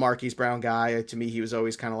never been a Marquise Brown guy. To me, he was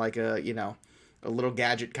always kind of like a little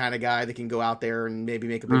gadget kind of guy that can go out there and maybe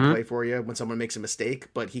make a big play for you when someone makes a mistake,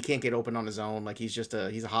 but he can't get open on his own. Like he's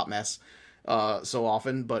a hot mess so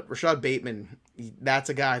often. But Rashad Bateman, that's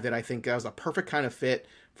a guy that I think was a perfect kind of fit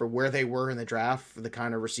for where they were in the draft, for the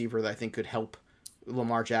kind of receiver that I think could help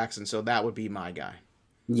Lamar Jackson. So that would be my guy.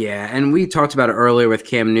 Yeah, and we talked about it earlier with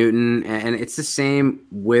Cam Newton, and it's the same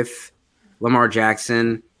with Lamar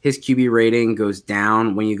Jackson. His QB rating goes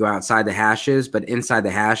down when you go outside the hashes, but inside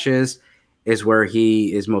the hashes is where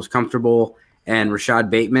he is most comfortable. And Rashad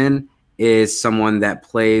Bateman is someone that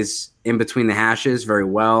plays in between the hashes very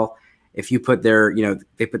well. If you put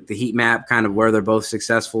they put the heat map kind of where they're both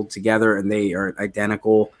successful together and they are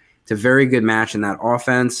identical. It's a very good match in that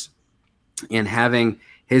offense. And having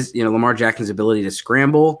his, Lamar Jackson's ability to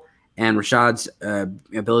scramble and Rashad's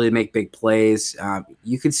ability to make big plays,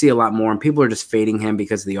 you could see a lot more. And people are just fading him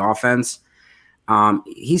because of the offense.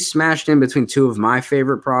 He's smashed in between 2 of my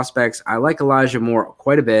favorite prospects. I like Elijah Moore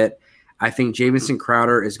quite a bit. I think Jamison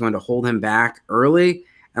Crowder is going to hold him back early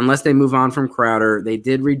unless they move on from Crowder. They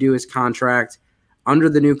did redo his contract. Under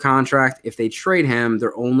the new contract, if they trade him,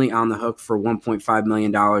 they're only on the hook for $1.5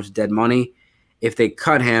 million dead money. If they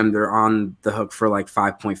cut him, they're on the hook for like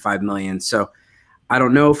 $5.5 million. So I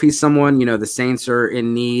don't know if he's someone, the Saints are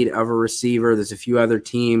in need of a receiver. There's a few other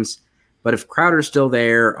teams. But if Crowder's still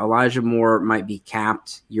there, Elijah Moore might be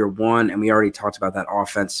capped year 1. And we already talked about that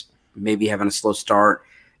offense maybe having a slow start.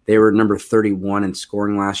 They were number 31 in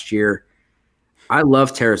scoring last year. I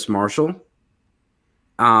love Terrace Marshall.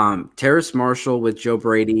 Terrace Marshall with Joe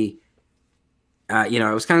Brady.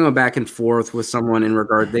 I was kind of going back and forth with someone in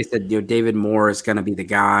regard. They said, David Moore is going to be the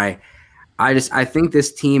guy. I think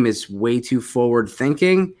this team is way too forward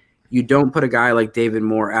thinking. You don't put a guy like David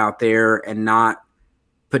Moore out there and not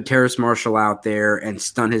put Terrace Marshall out there and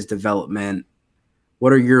stunt his development.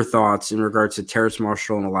 What are your thoughts in regards to Terrace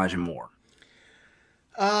Marshall and Elijah Moore?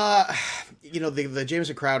 Uh, the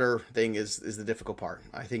Jameson Crowder thing is the difficult part.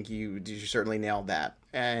 I think you certainly nailed that.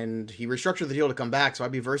 And he restructured the deal to come back, so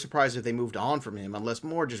I'd be very surprised if they moved on from him, unless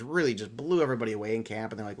Moore just really just blew everybody away in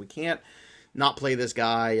camp, and they're like, we can't not play this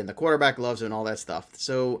guy, and the quarterback loves him and all that stuff.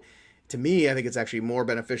 So to me, I think it's actually more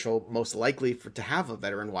beneficial, most likely, to have a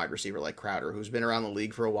veteran wide receiver like Crowder, who's been around the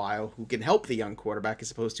league for a while, who can help the young quarterback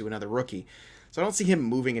as opposed to another rookie. So I don't see him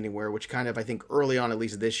moving anywhere, which kind of, I think, early on, at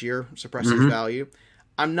least this year, suppresses value.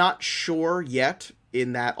 I'm not sure yet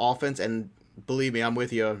in that offense, and believe me, I'm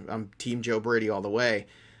with you. I'm Team Joe Brady all the way.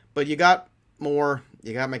 But you got Moore,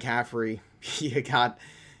 you got McCaffrey, you got,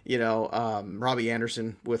 Robbie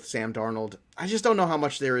Anderson with Sam Darnold. I just don't know how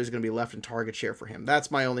much there is going to be left in target share for him.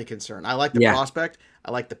 That's my only concern. I like the prospect.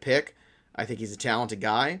 I like the pick. I think he's a talented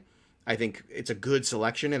guy. I think it's a good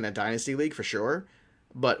selection in a dynasty league for sure.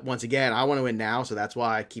 But once again, I want to win now, so that's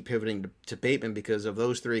why I keep pivoting to Bateman, because of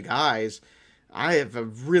those three guys. I have a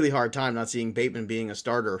really hard time not seeing Bateman being a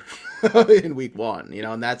starter in week one,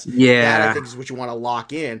 and that I think is what you want to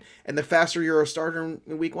lock in. And the faster you're a starter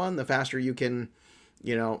in week one, the faster you can,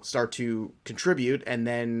 start to contribute and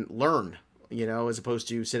then learn, as opposed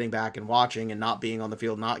to sitting back and watching and not being on the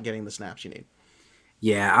field, not getting the snaps you need.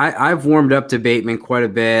 Yeah, I've warmed up to Bateman quite a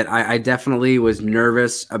bit. I definitely was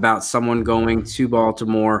nervous about someone going to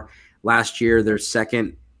Baltimore last year, their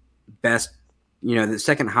second best. The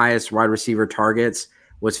second highest wide receiver targets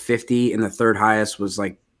was 50, and the third highest was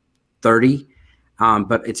like 30.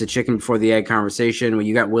 But it's a chicken before the egg conversation. When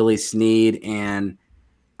you got Willie Snead, and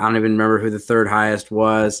I don't even remember who the third highest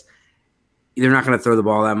was. They're not going to throw the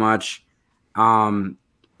ball that much.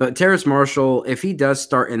 But Terrace Marshall, if he does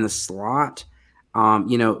start in the slot,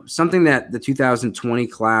 something that the 2020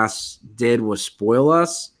 class did was spoil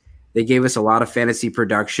us. They gave us a lot of fantasy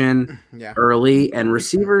production early, and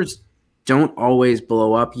receivers don't always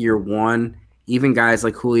blow up year one. Even guys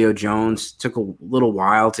like Julio Jones took a little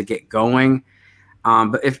while to get going.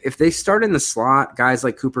 But if they start in the slot, guys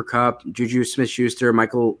like Cooper Kupp, Juju Smith-Schuster,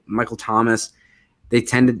 Michael Thomas, they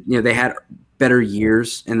tended, they had better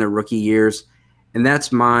years in their rookie years. And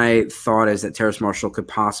that's my thought, is that Terrace Marshall could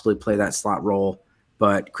possibly play that slot role.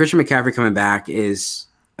 But Christian McCaffrey coming back is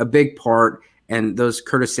a big part, and those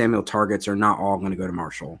Curtis Samuel targets are not all going to go to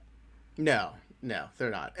Marshall. No, they're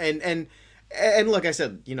not. And like I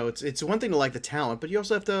said, it's one thing to like the talent, but you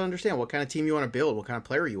also have to understand what kind of team you want to build, what kind of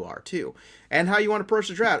player you are too, and how you want to approach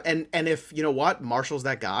the draft. And if Marshall's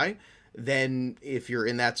that guy, then if you're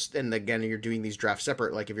in that, and again you're doing these drafts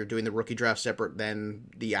separate, like if you're doing the rookie draft separate than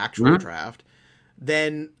the actual draft,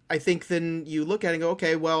 then I think then you look at it and go,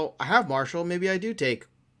 okay, well, I have Marshall, maybe I do take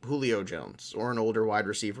Julio Jones or an older wide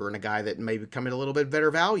receiver and a guy that may come in a little bit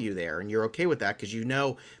better value there, and you're okay with that because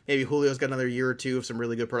maybe Julio's got another year or two of some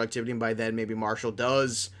really good productivity, and by then maybe Marshall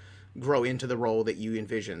does grow into the role that you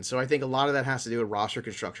envision. So I think a lot of that has to do with roster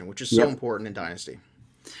construction, which is so important in Dynasty.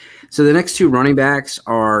 So the next two running backs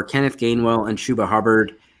are Kenneth Gainwell and Chuba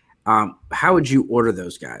Hubbard. How would you order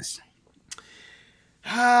those guys?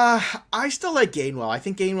 I still like Gainwell. I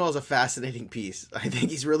think Gainwell is a fascinating piece. I think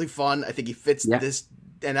he's really fun. I think he fits this,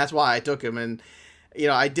 and that's why I took him. And,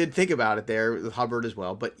 I did think about it there with Hubbard as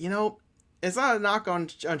well. But, it's not a knock on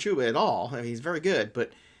Chuba at all. I mean, he's very good.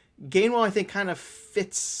 But Gainwell, I think, kind of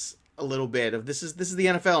fits a little bit of this is the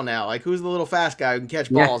NFL now. Like, who's the little fast guy who can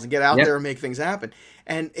catch balls and get out there and make things happen?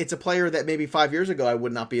 And it's a player that maybe 5 years ago I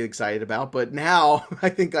would not be excited about. But now I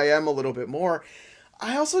think I am a little bit more.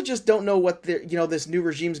 I also just don't know what this new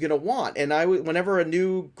regime's going to want. And whenever a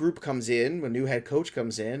new group comes in, a new head coach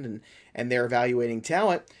comes in, and they're evaluating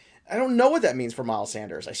talent, I don't know what that means for Miles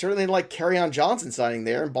Sanders. I certainly like Kerryon Johnson signing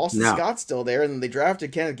there, and Boston Scott's still there, and they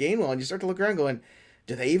drafted Kenneth Gainwell, and you start to look around going,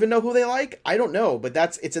 do they even know who they like? I don't know, but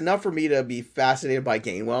it's enough for me to be fascinated by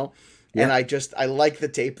Gainwell. Yeah. And I like the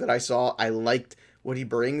tape that I saw. I liked what he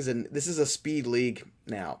brings, and this is a speed league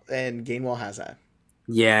now, and Gainwell has that.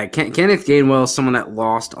 Yeah, Kenneth Gainwell is someone that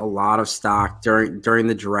lost a lot of stock during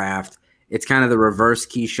the draft. It's kind of the reverse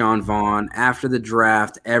Keyshawn Vaughn. After the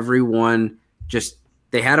draft, everyone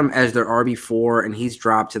they had him as their RB4, and he's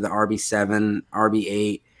dropped to the RB7,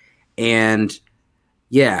 RB8. And,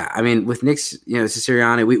 yeah, I mean, with Nick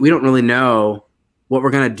Sirianni, we don't really know what we're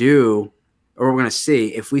going to do or what we're going to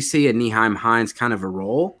see. If we see a Nyheim Hines kind of a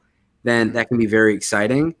role, then that can be very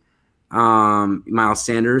exciting. Miles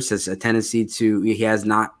Sanders has a tendency he has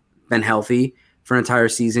not been healthy for an entire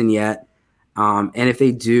season yet. And if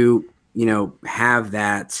they do, have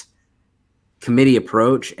that committee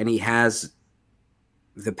approach and he has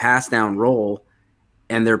the pass down role,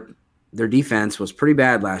 and their defense was pretty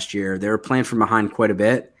bad last year. They were playing from behind quite a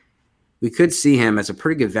bit. We could see him as a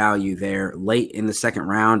pretty good value there late in the second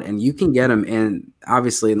round, and you can get him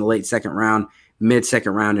obviously in the late second round, mid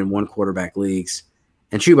second round in one quarterback leagues.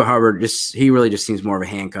 And Chuba Hubbard, he really just seems more of a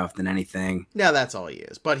handcuff than anything. Yeah, that's all he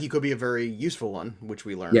is. But he could be a very useful one, which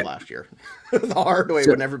we learned last year the hard way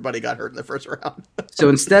when everybody got hurt in the first round. So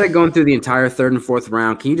instead of going through the entire third and fourth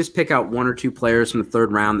round, can you just pick out one or two players from the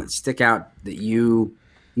third round that stick out that you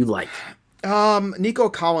like? Nico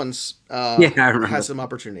Collins has some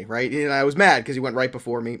opportunity, right? And I was mad because he went right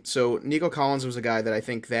before me. So Nico Collins was a guy that I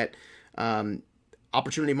think that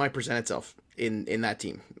opportunity might present itself in that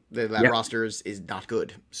team. That roster is not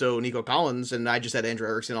good. So Nico Collins, and I just had Andrew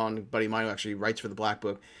Erickson on, buddy of mine who actually writes for the Black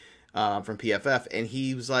Book from PFF, and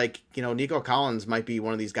he was like, Nico Collins might be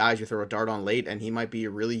one of these guys you throw a dart on late, and he might be a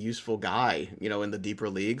really useful guy, in the deeper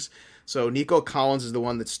leagues. So Nico Collins is the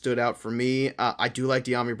one that stood out for me. I do like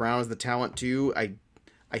De'Ami Brown as the talent too. I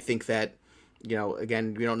think that,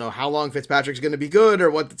 again, we don't know how long Fitzpatrick's going to be good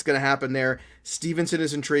or what's going to happen there. Stevenson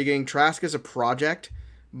is intriguing. Trask is a project,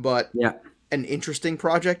 but an interesting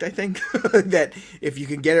project, I think, that if you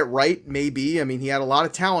can get it right, maybe. I mean, he had a lot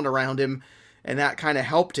of talent around him, and that kind of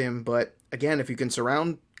helped him. But again, if you can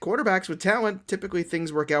surround quarterbacks with talent, typically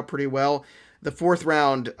things work out pretty well. The fourth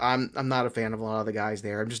round, I'm not a fan of a lot of the guys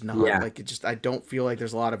there. I'm just not. I don't feel like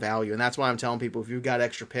there's a lot of value. And that's why I'm telling people, if you've got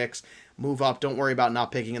extra picks, move up. Don't worry about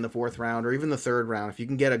not picking in the fourth round or even the third round. If you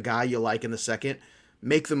can get a guy you like in the second,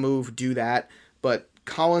 make the move, do that. But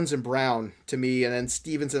Collins and Brown to me, and then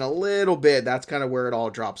Stevenson a little bit, that's kind of where it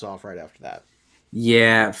all drops off right after that.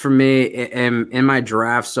 Yeah, for me, in my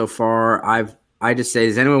draft so far, I just say,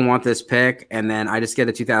 does anyone want this pick? And then I just get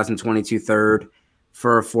a 2022 third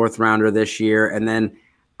for a fourth rounder this year. And then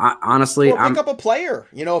honestly, pick up a player,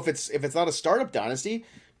 if it's not a startup dynasty,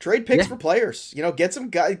 trade picks for players, get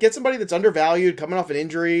somebody that's undervalued coming off an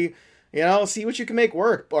injury, see what you can make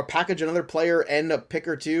work, or package another player and a pick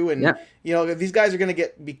or two. And, if these guys are going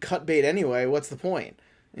to be cut bait anyway, what's the point?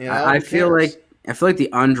 I feel like the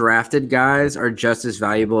undrafted guys are just as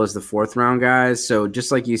valuable as the fourth round guys. So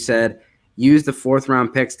just like you said, use the fourth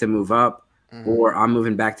round picks to move up. Or I'm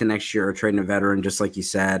moving back to next year or trading a veteran, just like you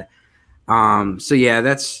said. So yeah,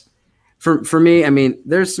 that's for me. I mean,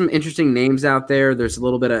 there's some interesting names out there. There's a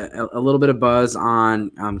little bit of buzz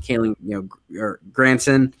on Kalen, or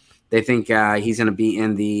Granson. They think he's going to be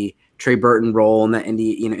in the Trey Burton role in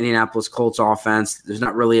the Indianapolis Colts offense. There's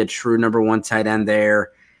not really a true number one tight end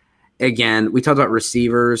there. Again, we talked about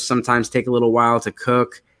receivers sometimes take a little while to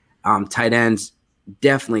cook. Tight ends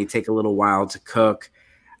definitely take a little while to cook.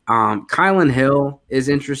 Kylan Hill is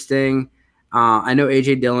interesting. I know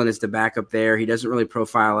A.J. Dillon is the backup there. He doesn't really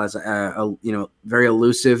profile as a very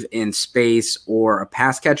elusive in space or a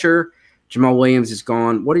pass catcher. Jamal Williams is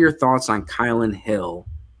gone. What are your thoughts on Kylan Hill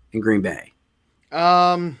in Green Bay?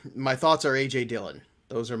 My thoughts are A.J. Dillon.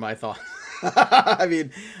 Those are my thoughts. I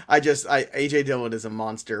mean, A.J. Dillon is a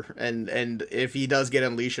monster, and if he does get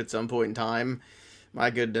unleashed at some point in time, my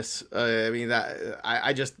goodness, that's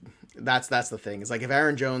the thing. It's like if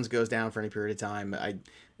Aaron Jones goes down for any period of time,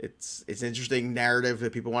 it's an interesting narrative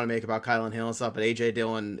that people want to make about Kylan Hill and stuff, but A.J.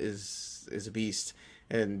 Dillon is a beast,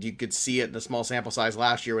 and you could see it in a small sample size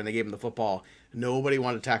last year when they gave him the football. Nobody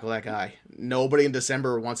wanted to tackle that guy. Nobody in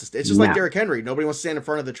December wants to. It's just like Derrick Henry. Nobody wants to stand in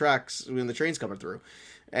front of the tracks when the train's coming through.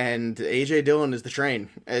 And A.J. Dillon is the train.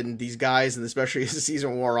 And these guys, and especially as the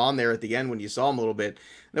season wore on there at the end when you saw him a little bit,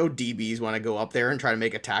 no DBs want to go up there and try to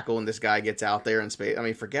make a tackle and this guy gets out there in space. I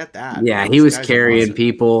mean, forget that. Yeah, he was carrying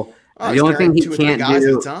people. The only thing he can't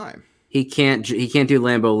do, he can't do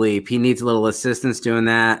Lambeau Leap. He needs a little assistance doing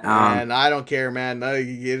that. And I don't care, man. No,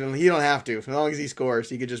 he don't have to. As long as he scores,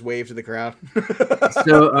 he could just wave to the crowd.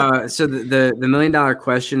 So the $1 million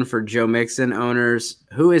question for Joe Mixon owners: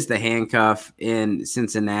 who is the handcuff in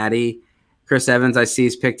Cincinnati? Chris Evans, I see,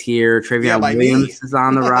 is picked here. Travion Williams is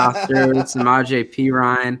on the roster. Samaje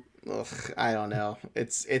Perine. Ugh, I don't know.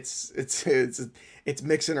 It's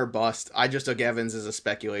Mixon or bust. I just took Evans as a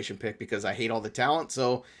speculation pick because I hate all the talent.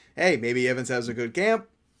 So hey, maybe Evans has a good camp.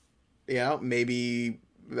 Maybe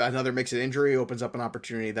another Mixon injury opens up an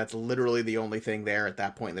opportunity. That's literally the only thing there at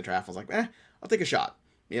that point in the draft. I was like, I'll take a shot.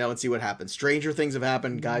 And see what happens. Stranger things have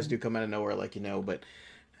happened. Guys do come out of nowhere, but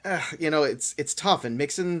it's tough. And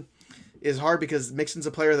Mixon is hard because Mixon's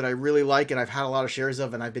a player that I really like and I've had a lot of shares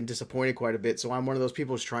of, and I've been disappointed quite a bit. So I'm one of those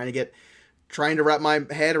people who's trying to wrap my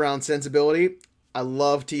head around sensibility. I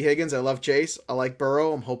love T. Higgins. I love Chase. I like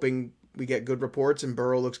Burrow. I'm hoping we get good reports and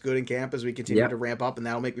Burrow looks good in camp as we continue to ramp up, and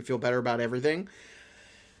that'll make me feel better about everything.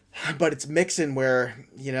 But it's Mixon where,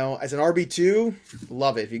 as an RB2,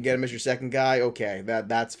 love it. If you get him as your second guy, okay,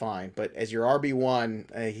 that's fine. But as your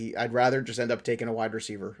RB1, I'd rather just end up taking a wide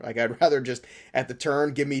receiver. Like, I'd rather just, at the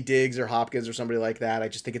turn, give me Diggs or Hopkins or somebody like that. I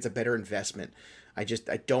just think it's a better investment. I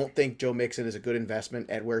don't think Joe Mixon is a good investment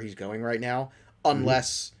at where he's going right now,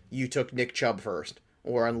 unless you took Nick Chubb first,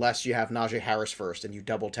 or unless you have Najee Harris first and you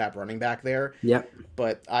double tap running back there. Yep.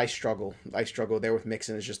 But I struggle there with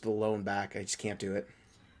Mixon as just the lone back. I just can't do it.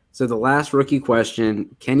 So the last rookie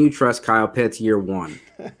question, can you trust Kyle Pitts year one?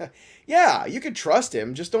 Yeah, you could trust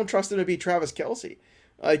him. Just don't trust him to be Travis Kelce.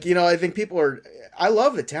 Like, I think I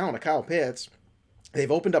love the talent of Kyle Pitts.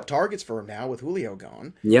 They've opened up targets for him now with Julio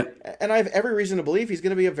gone. Yep. And I have every reason to believe he's going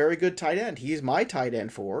to be a very good tight end. He's my tight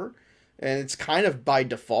end 4, and it's kind of by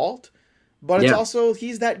default. But it's also,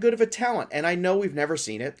 he's that good of a talent. And I know we've never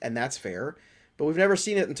seen it, and that's fair. But we've never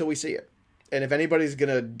seen it until we see it. And if anybody's going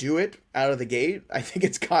to do it out of the gate, I think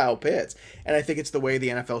it's Kyle Pitts. And I think it's the way the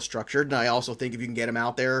NFL's structured. And I also think if you can get him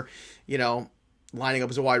out there, lining up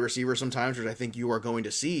as a wide receiver sometimes, which I think you are going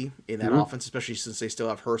to see in that offense, especially since they still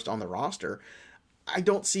have Hurst on the roster, I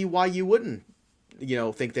don't see why you wouldn't,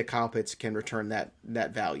 think that Kyle Pitts can return that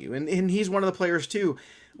value. And he's one of the players, too.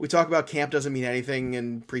 We talk about camp doesn't mean anything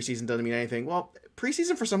and preseason doesn't mean anything. Well,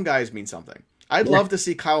 preseason for some guys means something. I'd love to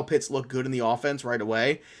see Kyle Pitts look good in the offense right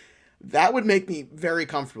away. That would make me very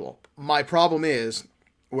comfortable. My problem is,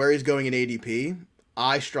 where he's going in ADP,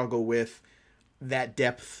 I struggle with that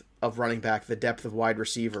depth of running back, the depth of wide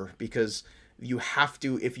receiver, because you have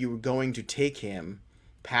to, if you're going to take him,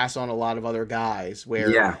 pass on a lot of other guys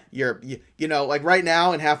where you're like right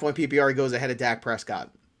now in half-point PPR, he goes ahead of Dak Prescott.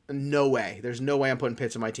 No way. There's no way I'm putting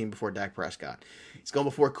Pitts on my team before Dak Prescott. He's going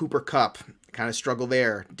before Cooper Kupp. Kind of struggle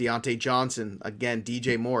there. Deontay Johnson, again,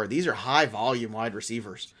 DJ Moore. These are high-volume wide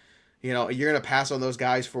receivers. You're going to pass on those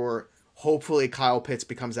guys for hopefully Kyle Pitts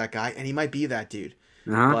becomes that guy, and he might be that dude.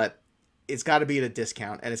 But it's got to be at a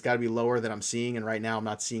discount, and it's got to be lower than I'm seeing, and right now I'm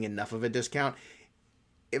not seeing enough of a discount.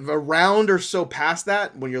 If a round or so past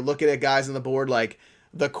that, when you're looking at guys on the board like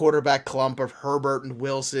the quarterback clump of Herbert and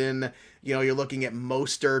Wilson, you're looking at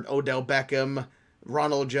Mostert, Odell Beckham,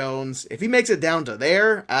 Ronald Jones. If he makes it down to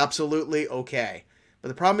there, absolutely okay. But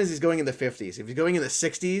the problem is he's going in the 50s. If he's going in the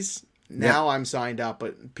 60s... Now I'm signed up,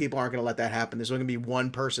 but people aren't going to let that happen. There's only going to be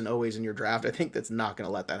one person always in your draft. I think that's not going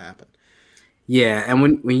to let that happen. Yeah, and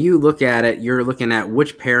when you look at it, you're looking at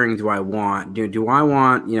which pairing do I want? Do I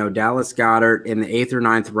want, Dallas Goedert in the 8th or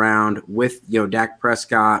 9th round with, Dak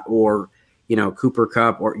Prescott or, Cooper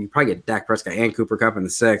Kupp, or you probably get Dak Prescott and Cooper Kupp in the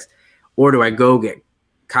 6th, or do I go get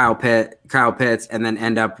Kyle Pitts and then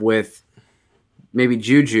end up with maybe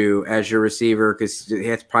Juju as your receiver because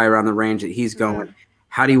that's probably around the range that he's going. Yeah.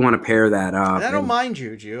 How do you want to pair that up? And I don't mind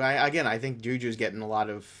Juju. I think Juju's getting a lot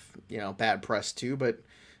of bad press too. But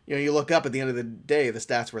you look up at the end of the day, the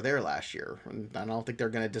stats were there last year, and I don't think they're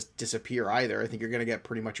going to just disappear either. I think you're going to get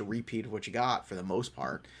pretty much a repeat of what you got for the most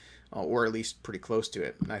part, or at least pretty close to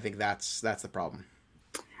it. And I think that's the problem.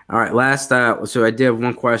 All right, last. So I did have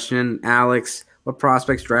one question, Alex. What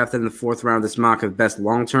prospects drafted in the 4th round of this mock have best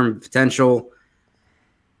long-term potential?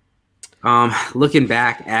 Looking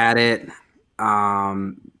back at it.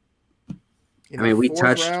 We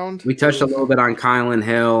touched a little bit on Kylan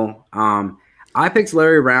Hill. I picked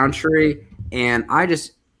Larry Roundtree, and I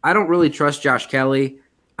don't really trust Josh Kelly.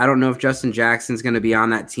 I don't know if Justin Jackson's going to be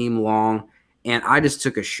on that team long, and I just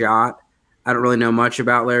took a shot. I don't really know much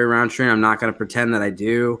about Larry Roundtree. I'm not going to pretend that I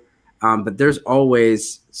do, but there's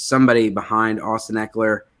always somebody behind Austin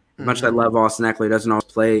Eckler. As much as I love Austin Eckler, he doesn't always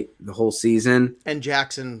play the whole season. And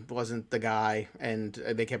Jackson wasn't the guy, and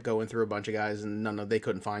they kept going through a bunch of guys, and they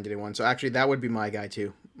couldn't find anyone. So actually, that would be my guy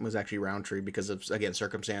too. Was actually Roundtree because of, again,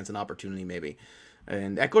 circumstance and opportunity maybe.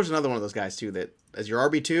 And Eckler's another one of those guys too that as your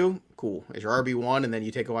RB2, cool. As your RB1, and then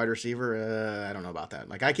you take a wide receiver, I don't know about that.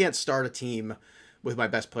 Like I can't start a team with my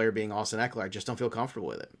best player being Austin Eckler. I just don't feel comfortable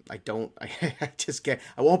with it. I just can't.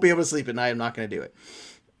 I won't be able to sleep at night. I'm not going to do it.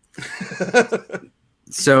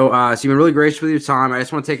 So you've been really gracious with your time. I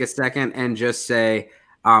just want to take a second and just say,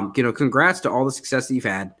 congrats to all the success that you've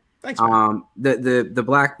had. Thanks, man. The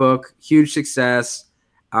Black Book, huge success.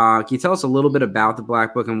 Can you tell us a little bit about the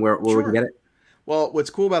Black Book and where we can get it? Well, what's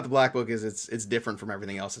cool about the Black Book is it's different from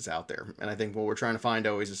everything else that's out there. And I think what we're trying to find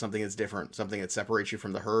always is something that's different, something that separates you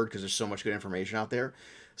from the herd because there's so much good information out there.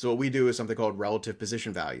 So what we do is something called relative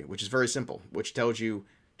position value, which is very simple, which tells you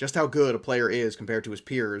just how good a player is compared to his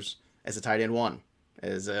peers as a tight end 1.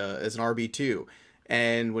 As an RB2.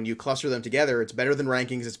 And when you cluster them together, it's better than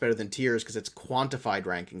rankings, it's better than tiers because it's quantified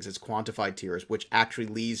rankings, it's quantified tiers, which actually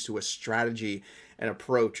leads to a strategy and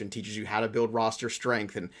approach and teaches you how to build roster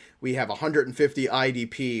strength. And we have 150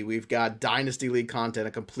 IDP, we've got Dynasty League content,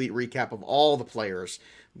 a complete recap of all the players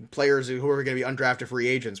who are going to be undrafted free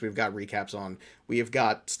agents. We've got recaps on. We have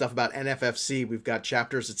got stuff about NFFC. We've got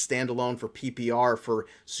chapters that stand alone for PPR, for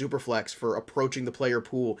Superflex, for approaching the player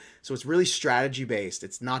pool. So it's really strategy based.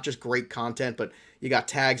 It's not just great content, but you got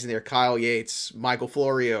tags in there. Kyle Yates, Michael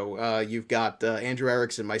Florio. You've got Andrew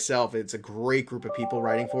Erickson, myself. It's a great group of people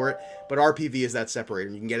writing for it. But RPV is that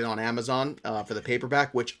separated. You can get it on Amazon for the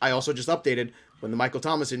paperback, which I also just updated when the Michael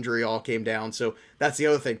Thomas injury all came down. So that's the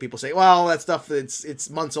other thing. People say, well, that stuff, it's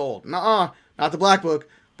months old. Nuh-uh, not the Black Book.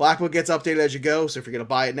 Black Book gets updated as you go. So if you're going to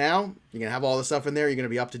buy it now, you're going to have all the stuff in there. You're going to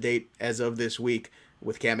be up to date as of this week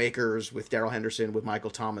with Cam Akers, with Darrell Henderson, with Michael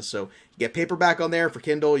Thomas. So you get paperback on there for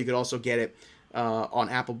Kindle. You could also get it on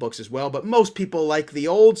Apple Books as well. But most people like the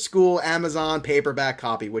old school Amazon paperback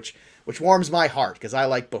copy, which warms my heart because I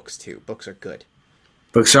like books too. Books are good.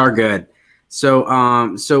 Books are good. So,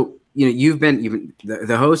 you know, you've been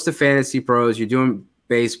the host of Fantasy Pros. You're doing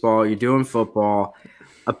baseball. You're doing football.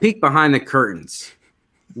 A peek behind the curtains.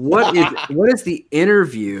 What is the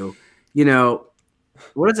interview? You know,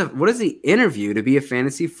 what is the interview to be a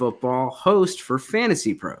fantasy football host for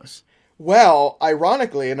Fantasy Pros? Well,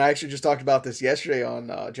 ironically, and I actually just talked about this yesterday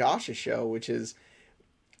on Josh's show, which is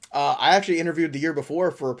I actually interviewed the year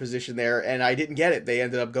before for a position there, and I didn't get it. They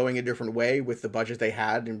ended up going a different way with the budget they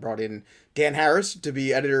had and brought in Dan Harris to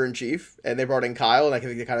be editor-in-chief, and they brought in Kyle, and I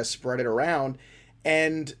think they kind of spread it around.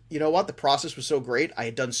 And you know what? The process was so great. I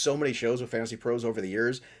had done so many shows with Fantasy Pros over the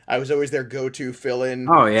years. I was always their go-to fill-in.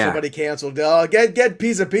 Oh, yeah. Somebody canceled. Get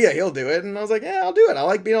Pisapia. He'll do it. And I was like, yeah, I'll do it. I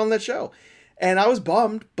like being on that show. And I was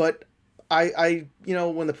bummed, but I you know,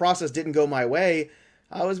 when the process didn't go my way,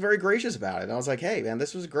 I was very gracious about it. And I was like, hey, man,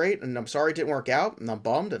 this was great, and I'm sorry it didn't work out, and I'm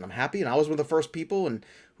bummed, and I'm happy. And I was one of the first people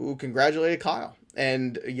who congratulated Kyle.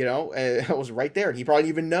 And, you know, I was right there. And he probably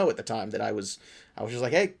didn't even know at the time that I was just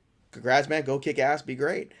like, hey, congrats, man, go kick ass, be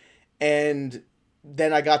great. And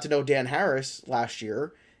then I got to know Dan Harris last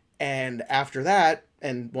year. And after that,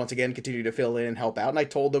 and once again, continued to fill in and help out. And I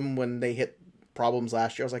told them when they hit problems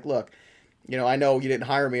last year, I was like, look, you know, I know you didn't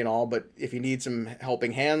hire me and all, but if you need some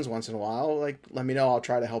helping hands once in a while, like, let me know. I'll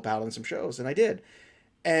try to help out on some shows. And I did.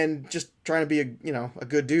 And just trying to be a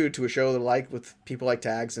good dude to a show that I like with people like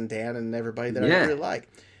Tags and Dan and everybody that I really like.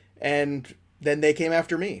 And then they came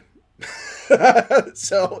after me.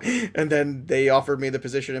 So, and then they offered me the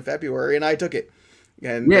position in February and I took it.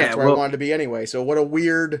 And that's where I wanted to be anyway. So what a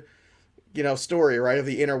weird, you know, story, right, of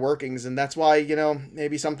the inner workings. And that's why, you know,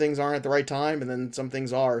 maybe some things aren't at the right time and then some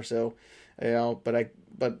things are. So, you know,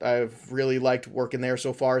 but I've really liked working there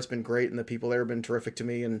so far. It's been great, and the people there have been terrific to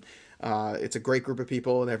me, and it's a great group of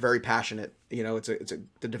people, and they're very passionate. You know,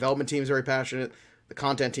 the development team is very passionate, the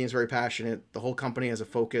content team is very passionate, the whole company has a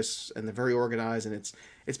focus, and they're very organized, and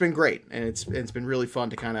it's been great, and it's been really fun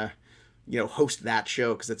to kind of, you know, host that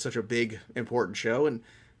show because it's such a big, important show, and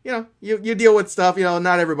you know, you deal with stuff. You know,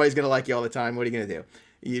 not everybody's gonna like you all the time. What are you gonna do?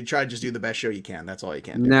 You try to just do the best show you can. That's all you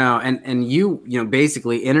can do. No, and you know,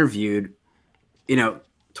 basically interviewed, you know,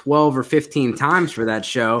 12 or 15 times for that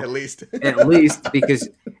show. At least, because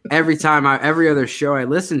every other show I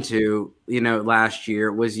listened to, you know, last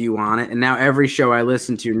year was you on it. And now every show I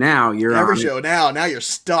listen to now, you're on it. Now you're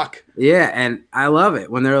stuck. Yeah. And I love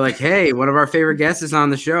it when they're like, hey, one of our favorite guests is on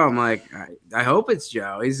the show. I'm like, I hope it's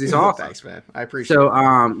Joe. He's awesome. Thanks, man. I appreciate it.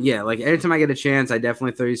 So, yeah, like anytime I get a chance, I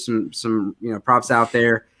definitely throw you some, you know, props out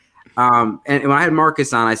there. And when I had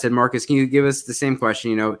Marcus on, I said, Marcus, can you give us the same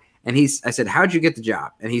question, you know? And I said, how'd you get the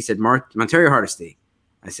job? And he said, Montario Hardesty.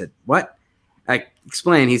 I said, what? I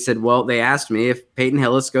explained. He said, well, they asked me if Peyton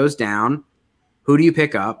Hillis goes down, who do you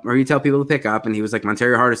pick up? Or you tell people to pick up. And he was like,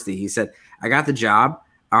 Montario Hardesty. He said, I got the job.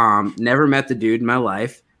 Never met the dude in my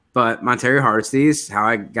life, but Montario Hardesty is how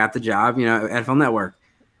I got the job, you know, at NFL Network.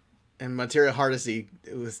 And Montario Hardesty,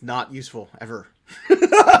 it was not useful ever. No,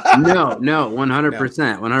 100%,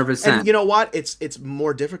 100%. And you know what? It's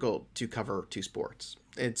more difficult to cover two sports.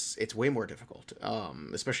 It's way more difficult,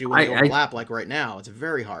 especially when you overlap like right now. It's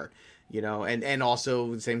very hard, you know. And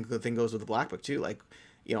also the same thing goes with the Black Book too. Like,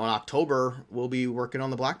 you know, in October we'll be working on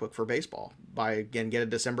the Black Book for baseball get a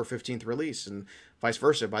December 15th release, and vice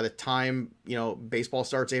versa. By the time, you know, baseball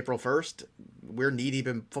starts April 1st, we're knee deep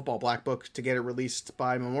in football Black Book to get it released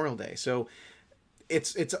by Memorial Day. So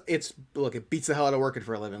it's look, it beats the hell out of working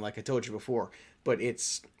for a living, like I told you before. But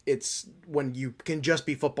it's when you can just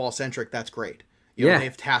be football centric, that's great. Yeah.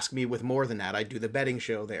 They've tasked me with more than that. I do the betting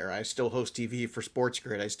show there. I still host TV for Sports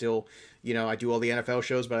Grid. I still, I do all the NFL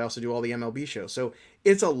shows, but I also do all the MLB shows. So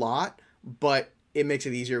it's a lot, but it makes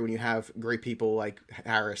it easier when you have great people like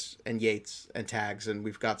Harris and Yates and Tags, and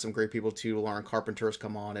we've got some great people too. Lauren Carpenter's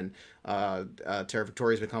come on, and Tara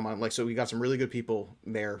Victoria's been come on. Like, so we got some really good people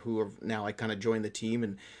there who have now like kind of joined the team,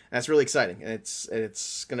 and that's really exciting. And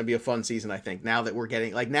it's going to be a fun season, I think. Now that we're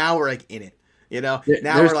getting now we're like in it. Now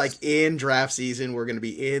we're like in draft season. We're going to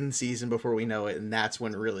be in season before we know it, and that's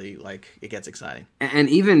when really like it gets exciting. And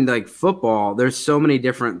even like football, there's so many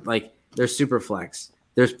different there's Superflex.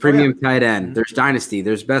 There's premium tight end. There's dynasty.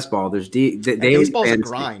 There's best ball. There's baseball's a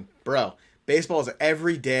grind, bro. Baseball is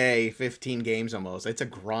every day, 15 games almost. It's a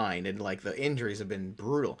grind, and like the injuries have been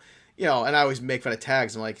brutal. And I always make fun of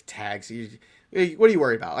Tags. I'm like, Tags, what are you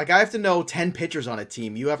worried about? Like, I have to know 10 pitchers on a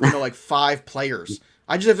team. You have to know like 5 players.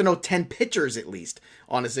 I just have to know 10 pitchers at least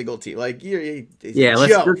on a single team. Like,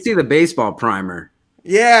 let's see the baseball primer.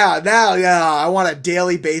 Yeah, I want a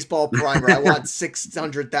daily baseball primer. I want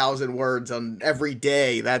 600,000 words on every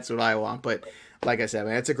day. That's what I want. But like I said,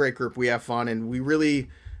 man, it's a great group. We have fun, and we really,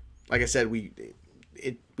 like I said, we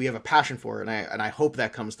have a passion for it, and I hope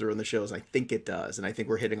that comes through in the shows. I think it does, and I think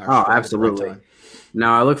we're hitting our stride absolutely. At the right time.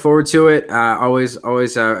 No, I look forward to it. Always,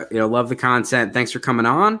 love the content. Thanks for coming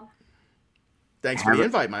on. Thanks for the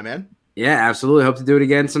invite, my man. Yeah, absolutely. Hope to do it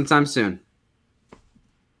again sometime soon.